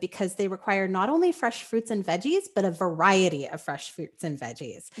expensive because they require not only fresh fruits and veggies, but a variety of fresh fruits and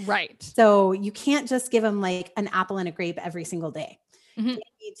veggies. Right. So you can't just give them like an apple and a grape every single day. They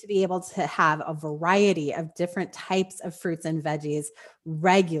need to be able to have a variety of different types of fruits and veggies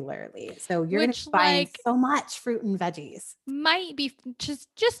regularly. So you're going to find so much fruit and veggies. Might be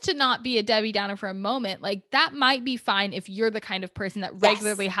just to not be a Debbie Downer for a moment. Like that might be fine if you're the kind of person that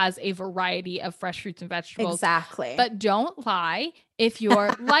regularly has a variety of fresh fruits and vegetables. Exactly. But don't lie. If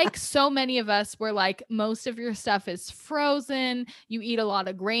you're like so many of us, where like most of your stuff is frozen, you eat a lot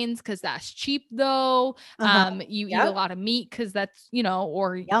of grains because that's cheap though. You eat a lot of meat because that's,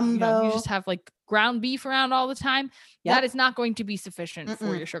 or you just have like ground beef around all the time. That is not going to be sufficient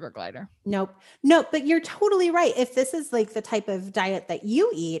for your sugar glider. Nope. But you're totally right. If this is like the type of diet that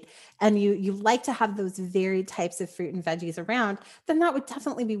you eat and you like to have those varied types of fruit and veggies around, then that would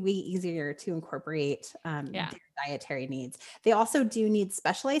definitely be way easier to incorporate their dietary needs. They also do need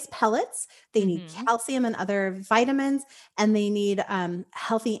specialized pellets. They need calcium and other vitamins, and they need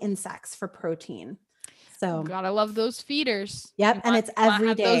healthy insects for protein. So gotta love those feeders. Yep. And it's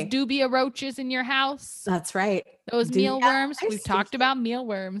every day. Those dubia roaches in your house. That's right. Those mealworms. We've talked about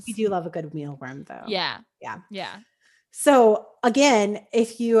mealworms. We do love a good mealworm though. Yeah. So again,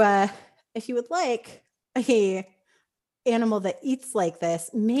 if you would like a animal that eats like this,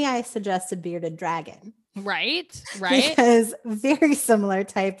 may I suggest a bearded dragon? Right. Because very similar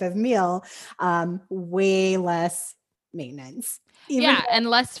type of meal, way less maintenance. And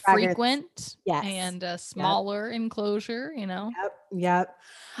less frequent. Yes. And a smaller enclosure, Yep.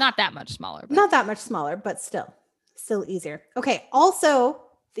 Not that much smaller. But. Not that much smaller, but still easier. Okay. Also,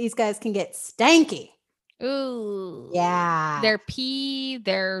 these guys can get stanky. Ooh. Yeah. They're pee.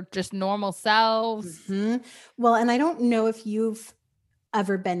 They're just normal selves. Mm-hmm. Well, and I don't know if you've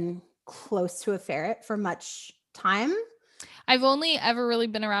ever been close to a ferret for much time. I've only ever really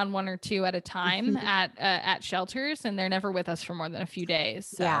been around one or two at a time at shelters, and they're never with us for more than a few days.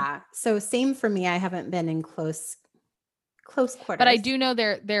 So. Yeah. So same for me. I haven't been in close quarters. But I do know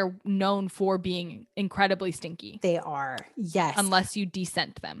they're known for being incredibly stinky. They are. Yes. Unless you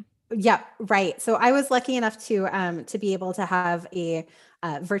descent them. Yeah, right. So I was lucky enough to be able to have a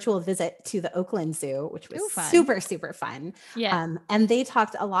virtual visit to the Oakland Zoo, which was super, super fun. Yeah. And they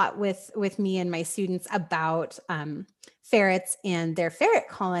talked a lot with me and my students about ferrets and their ferret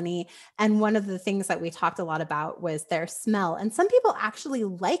colony. And one of the things that we talked a lot about was their smell. And some people actually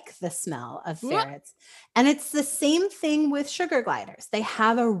like the smell of ferrets. And it's the same thing with sugar gliders. They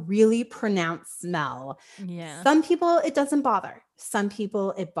have a really pronounced smell. Yeah. Some people, it doesn't bother. Some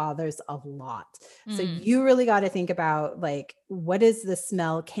people, it bothers a lot. So you really got to think about, like, what is the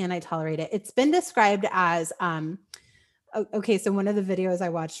smell? Can I tolerate it? It's been described as, okay, so one of the videos I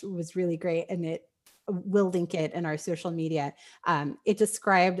watched was really great, and we'll link it in our social media. It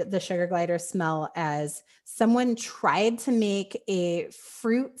described the sugar glider smell as someone tried to make a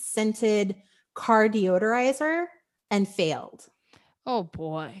fruit scented car deodorizer and failed. Oh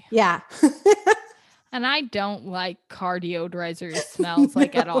boy. Yeah. And I don't like car deodorizers smells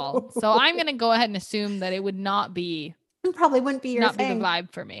like at all. So I'm going to go ahead and assume that it would not be. It probably wouldn't be your not thing. Be the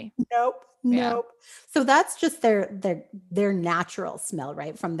vibe for me. Nope. So that's just their natural smell,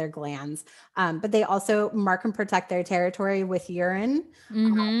 right, from their glands. But they also mark and protect their territory with urine.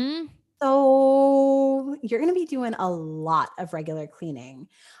 So you're going to be doing a lot of regular cleaning.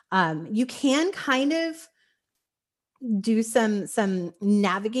 You can kind of do some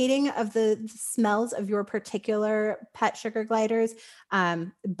navigating of the smells of your particular pet sugar gliders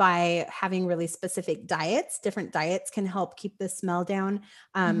by having really specific diets. Different diets can help keep the smell down.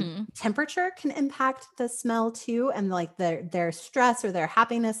 Temperature can impact the smell too, and like their stress or their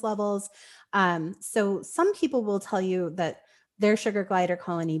happiness levels. So some people will tell you that their sugar glider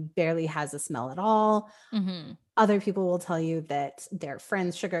colony barely has a smell at all. Other people will tell you that their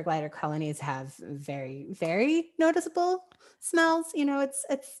friends' sugar glider colonies have very, very noticeable smells.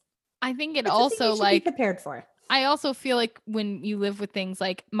 It's. I think it also like be prepared for. I also feel like when you live with things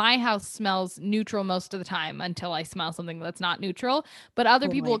like my house smells neutral most of the time until I smell something that's not neutral. But other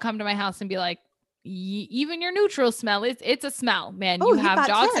people will come to my house and be like, even your neutral smell it's a smell, man. You have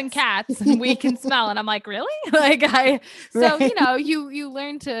dogs and cats and we can smell. And I'm like, really? You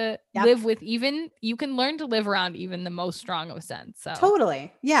learn to live with you can learn to live around even the most strong of scents. So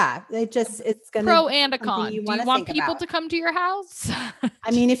totally. Yeah. It's gonna pro and a con. Do you want people to come to your house?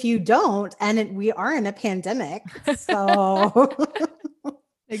 I mean, if you don't, and we are in a pandemic, so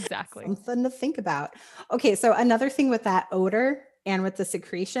exactly. Something to think about. Okay. So another thing with that odor and with the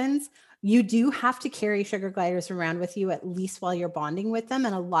secretions, you do have to carry sugar gliders around with you at least while you're bonding with them.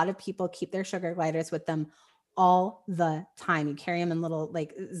 And a lot of people keep their sugar gliders with them all the time. You carry them in little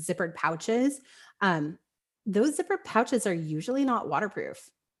like zippered pouches. Those zippered pouches are usually not waterproof.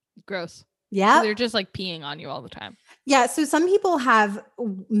 Gross. Yeah. So they're just like peeing on you all the time. Yeah. So some people have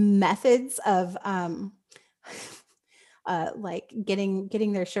methods of like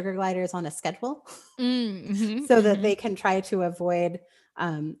getting their sugar gliders on a schedule so that they can try to avoid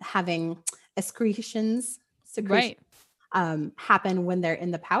having secretions happen when they're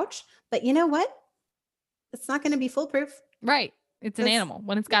in the pouch. But you know what? It's not going to be foolproof. Right. It's an animal.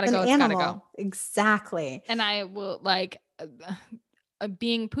 When it's got to go, it's got to go. Exactly. And I will like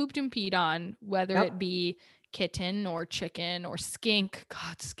being pooped and peed on, whether it be kitten or chicken or skink.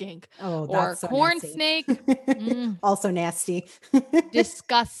 God, skink. Oh, or so corn nasty. snake. Also nasty.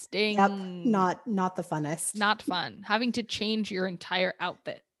 Disgusting. Yep. Not the funnest. Not fun. Having to change your entire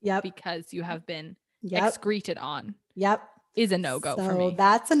outfit. Yep. Because you have been excreted on. Yep. Is a no-go for me.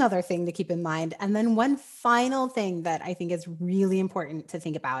 That's another thing to keep in mind. And then one final thing that I think is really important to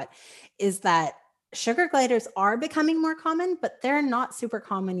think about is that sugar gliders are becoming more common, but they're not super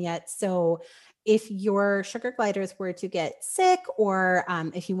common yet. So if your sugar gliders were to get sick, or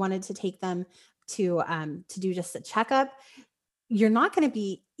if you wanted to take them to do just a checkup, you're not going to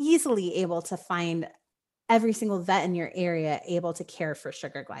be easily able to find every single vet in your area able to care for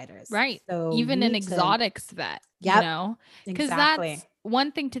sugar gliders. Right. So even an exotics vet, because exactly. That's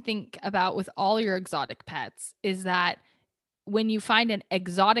one thing to think about with all your exotic pets is that when you find an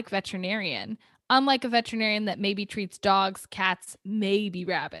exotic veterinarian, unlike a veterinarian that maybe treats dogs, cats, maybe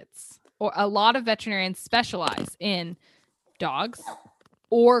rabbits, or a lot of veterinarians specialize in dogs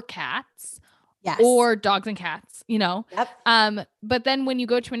or cats. Yes. Or dogs and cats, you know? Yep. But then when you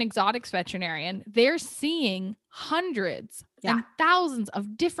go to an exotics veterinarian, they're seeing hundreds and thousands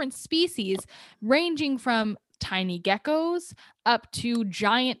of different species, ranging from tiny geckos up to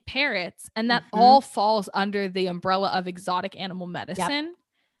giant parrots. And that all falls under the umbrella of exotic animal medicine. Yep.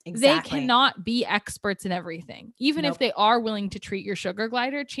 Exactly. They cannot be experts in everything. Even if they are willing to treat your sugar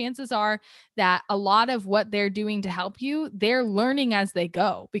glider, chances are that a lot of what they're doing to help you, they're learning as they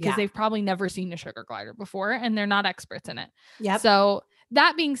go, because they've probably never seen a sugar glider before and they're not experts in it. Yep. So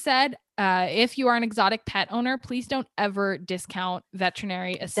that being said, if you are an exotic pet owner, please don't ever discount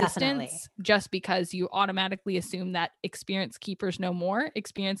veterinary assistance just because you automatically assume that experienced keepers know more.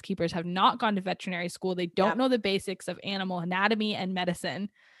 Experienced keepers have not gone to veterinary school. They don't know the basics of animal anatomy and medicine.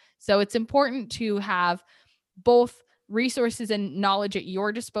 So it's important to have both resources and knowledge at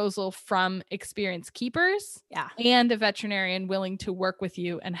your disposal from experienced keepers and a veterinarian willing to work with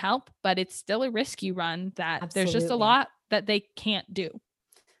you and help. But it's still a risky run that there's just a lot that they can't do.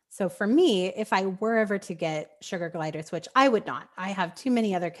 So for me, if I were ever to get sugar gliders, which I would not, I have too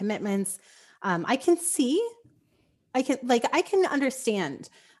many other commitments. I can understand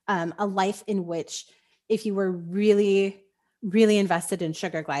a life in which if you were really invested in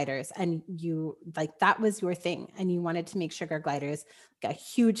sugar gliders and you that was your thing and you wanted to make sugar gliders like a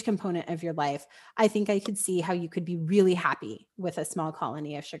huge component of your life, I think I could see how you could be really happy with a small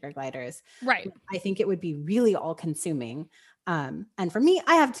colony of sugar gliders. Right. I think it would be really all consuming. And for me,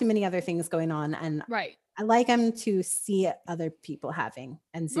 I have too many other things going on, and I like them to see other people having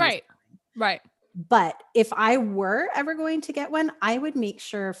and see. Right. But if I were ever going to get one, I would make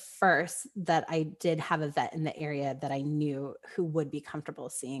sure first that I did have a vet in the area that I knew who would be comfortable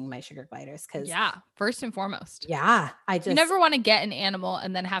seeing my sugar gliders. First and foremost. You never want to get an animal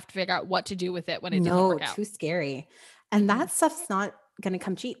and then have to figure out what to do with it when it doesn't work out. Too scary. And that stuff's not going to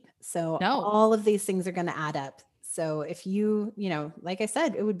come cheap. So all of these things are going to add up. So if you like I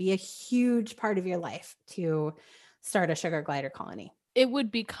said, it would be a huge part of your life to start a sugar glider colony. It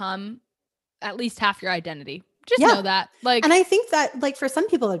would become at least half your identity. Just know that. And I think that for some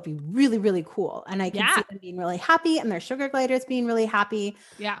people it'd be really, really cool. And I can see them being really happy and their sugar gliders being really happy.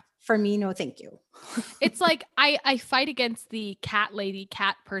 Yeah. For me, no, thank you. It's like I fight against the cat lady,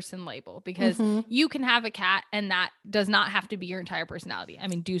 cat person label, because you can have a cat and that does not have to be your entire personality. I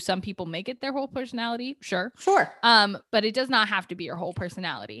mean, do some people make it their whole personality? Sure. But it does not have to be your whole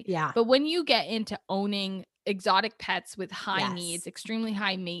personality. Yeah. But when you get into owning exotic pets with high needs, extremely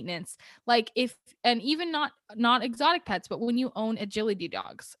high maintenance, and even not exotic pets, but when you own agility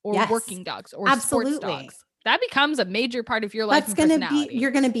dogs or working dogs or sports dogs, that becomes a major part of your life. That's going to be, you're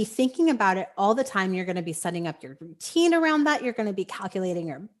going to be thinking about it all the time. You're going to be setting up your routine around that. You're going to be calculating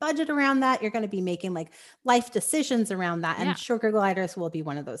your budget around that. You're going to be making life decisions around that. And sugar gliders will be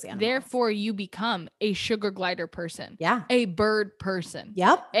one of those animals. Therefore, you become a sugar glider person. Yeah. A bird person.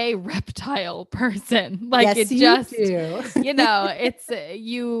 Yep. A reptile person.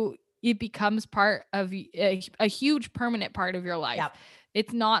 It becomes part of a huge permanent part of your life. Yep.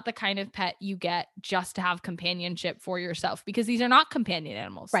 It's not the kind of pet you get just to have companionship for yourself, because these are not companion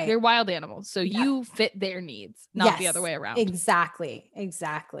animals. Right. They're wild animals. So you fit their needs, not the other way around. Exactly.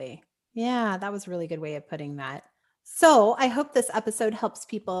 Yeah, that was a really good way of putting that. So I hope this episode helps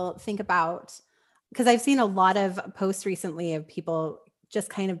people think about, because I've seen a lot of posts recently of people just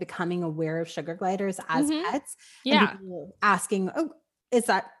kind of becoming aware of sugar gliders as pets. Yeah. And people asking, is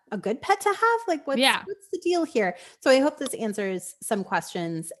that a good pet to have? What's the deal here? So I hope this answers some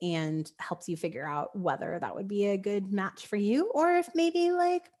questions and helps you figure out whether that would be a good match for you, or if maybe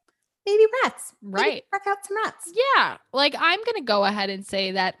rats, right? Check out some rats. Yeah. I'm going to go ahead and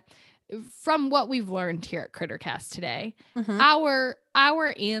say that from what we've learned here at Crittercast today, our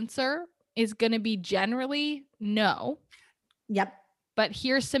answer is going to be generally no. Yep. But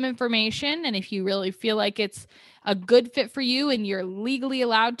here's some information. And if you really feel like it's a good fit for you and you're legally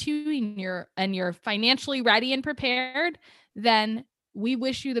allowed to, and you're financially ready and prepared, then we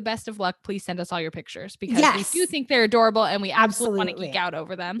wish you the best of luck. Please send us all your pictures, because we do think they're adorable and we absolutely want to geek out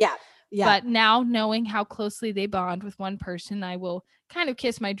over them. Yeah. Yeah. But now, knowing how closely they bond with one person, I will kind of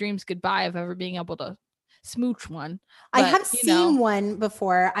kiss my dreams goodbye of ever being able to smooch one. But, I have seen one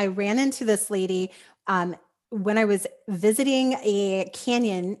before. I ran into this lady when I was visiting a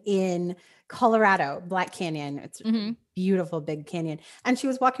canyon in Colorado, Black Canyon. It's a beautiful big canyon. And she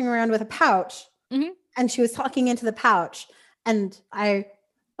was walking around with a pouch and she was talking into the pouch. And I,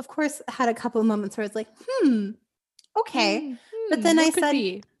 of course, had a couple of moments where I was like, okay. But then I said,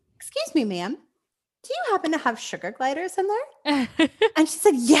 excuse me, ma'am, do you happen to have sugar gliders in there? And she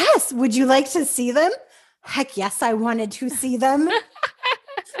said, yes. Would you like to see them? Heck yes, I wanted to see them.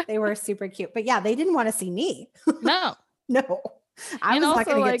 They were super cute. But yeah, they didn't want to see me. No. No. I was not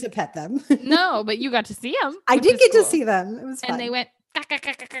going to get to pet them. No, but you got to see them. I did get to see them. It was fun. And they went, no,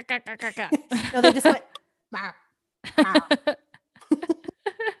 they just went, bah, bah.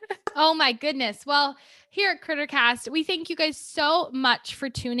 Oh my goodness. Well, here at CritterCast, we thank you guys so much for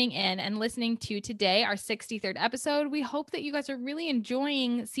tuning in and listening to today, our 63rd episode. We hope that you guys are really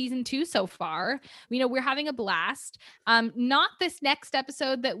enjoying season 2 so far. You know, we're having a blast. Not this next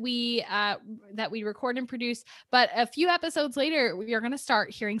episode that we record and produce, but a few episodes later, we are going to start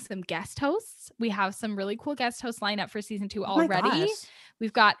hearing some guest hosts. We have some really cool guest hosts lined up for season 2 already.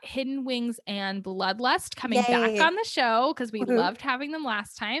 We've got Hidden Wings and Bloodlust coming back on the show because we loved having them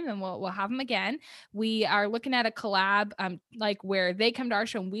last time, and we'll have them again. We are looking at a collab, like where they come to our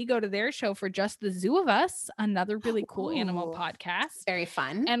show and we go to their show for Just the Zoo of Us, another really cool animal podcast. Very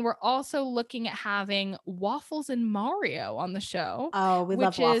fun. And we're also looking at having Waffles and Mario on the show. Oh, we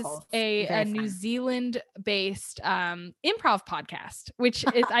love Waffles. Which is a New Zealand-based improv podcast, which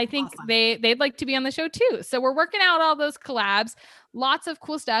is I think awesome. They'd like to be on the show too. So we're working out all those collabs. Lots of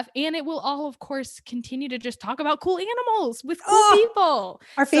cool stuff. And it will all, of course, continue to just talk about cool animals with cool people.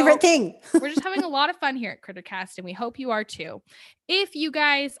 Our favorite thing. We're just having a lot of fun here at CritterCast, and we hope you are too. If you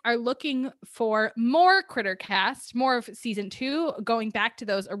guys are looking for more CritterCast, more of season 2, going back to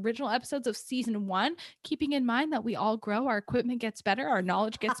those original episodes of season 1, keeping in mind that we all grow, our equipment gets better, our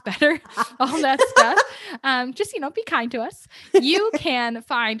knowledge gets better, all that stuff. Just, be kind to us. You can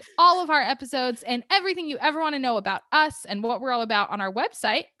find all of our episodes and everything you ever want to know about us and what we're all about on our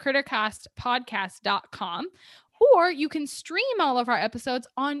website, crittercastpodcast.com. Or you can stream all of our episodes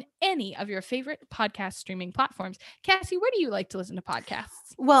on any of your favorite podcast streaming platforms. Cassie, where do you like to listen to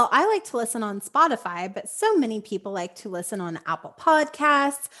podcasts? Well, I like to listen on Spotify, but so many people like to listen on Apple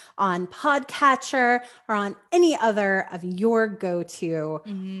Podcasts, on Podcatcher, or on any other of your go-to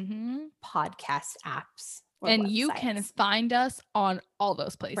podcast apps. And websites. You can find us on all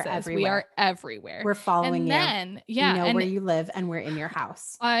those places. We are everywhere. We're following you. And you know where you live and we're in your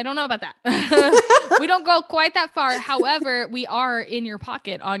house. I don't know about that. We don't go quite that far. However, we are in your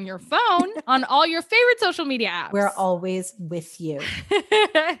pocket, on your phone, on all your favorite social media apps. We're always with you.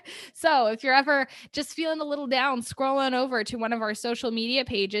 So if you're ever just feeling a little down, scroll on over to one of our social media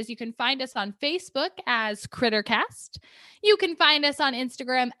pages. You can find us on Facebook as CritterCast. You can find us on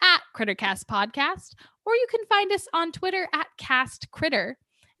Instagram at CritterCast Podcast, or you can find us on Twitter at CastCritter.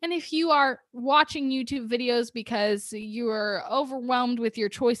 And if you are watching YouTube videos because you are overwhelmed with your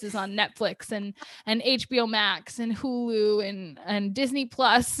choices on Netflix and HBO Max and Hulu and Disney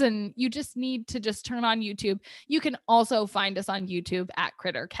Plus, and you just need to just turn on YouTube, you can also find us on YouTube at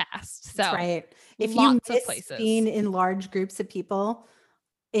CritterCast. So that's right. If you miss being in large groups of people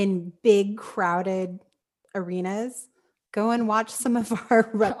in big crowded arenas, go and watch some of our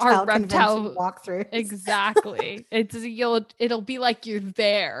reptile convention walkthroughs. Exactly. It'll be like you're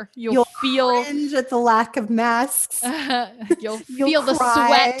there. You'll feel cringe at the lack of masks. You'll feel the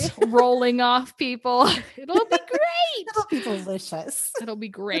sweat rolling off people. It'll be great. It'll be delicious. It'll be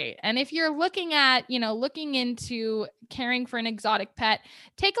great. And if you're looking into caring for an exotic pet,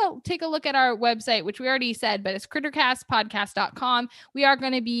 take a look at our website, which we already said, but it's crittercastpodcast.com. We are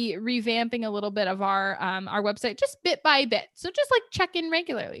going to be revamping a little bit of our website, just bit by bit. So just like check in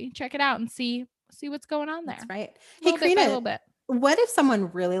regularly, check it out and see what's going on there. That's right. Hey, Karina, what if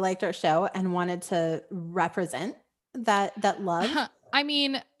someone really liked our show and wanted to represent that love? I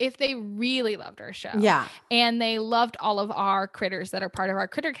mean, if they really loved our show, and they loved all of our critters that are part of our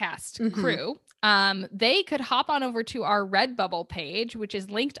CritterCast crew, they could hop on over to our Redbubble page, which is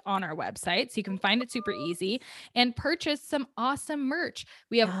linked on our website. So you can find it super easy and purchase some awesome merch.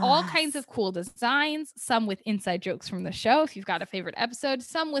 We have all kinds of cool designs, some with inside jokes from the show, if you've got a favorite episode,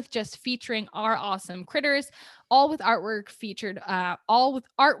 some with just featuring our awesome critters, all with artwork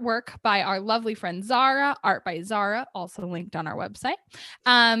by our lovely friend Zara, Art by Zara, also linked on our website.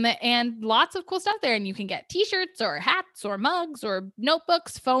 And lots of cool stuff there. And you can get t-shirts or hats or mugs or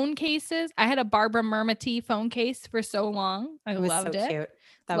notebooks, phone cases. I had a Barbara Murmity phone case for so long. I loved it. Cute.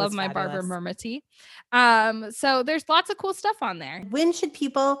 Love my Barbara Murmity. So there's lots of cool stuff on there. When should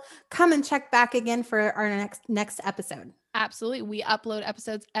people come and check back again for our next episode? Absolutely. We upload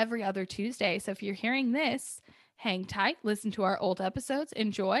episodes every other Tuesday. So if you're hearing this, hang tight, listen to our old episodes,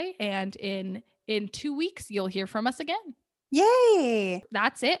 enjoy, and in 2 weeks, you'll hear from us again. Yay!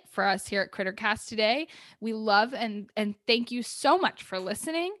 That's it for us here at CritterCast today. We love and thank you so much for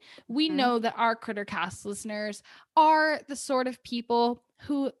listening. We know that our CritterCast listeners are the sort of people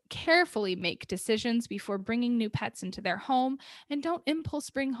who carefully make decisions before bringing new pets into their home and don't impulse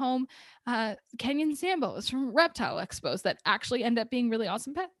bring home Kenyan Sambos from Reptile Expos that actually end up being really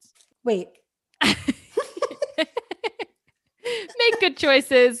awesome pets. Wait. Make good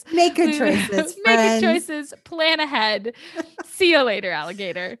choices. Make good choices. Make good choices. Plan ahead. See you later,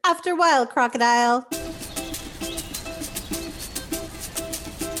 alligator. After a while, crocodile.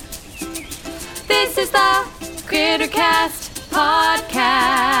 This is the Crittercast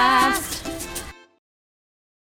podcast.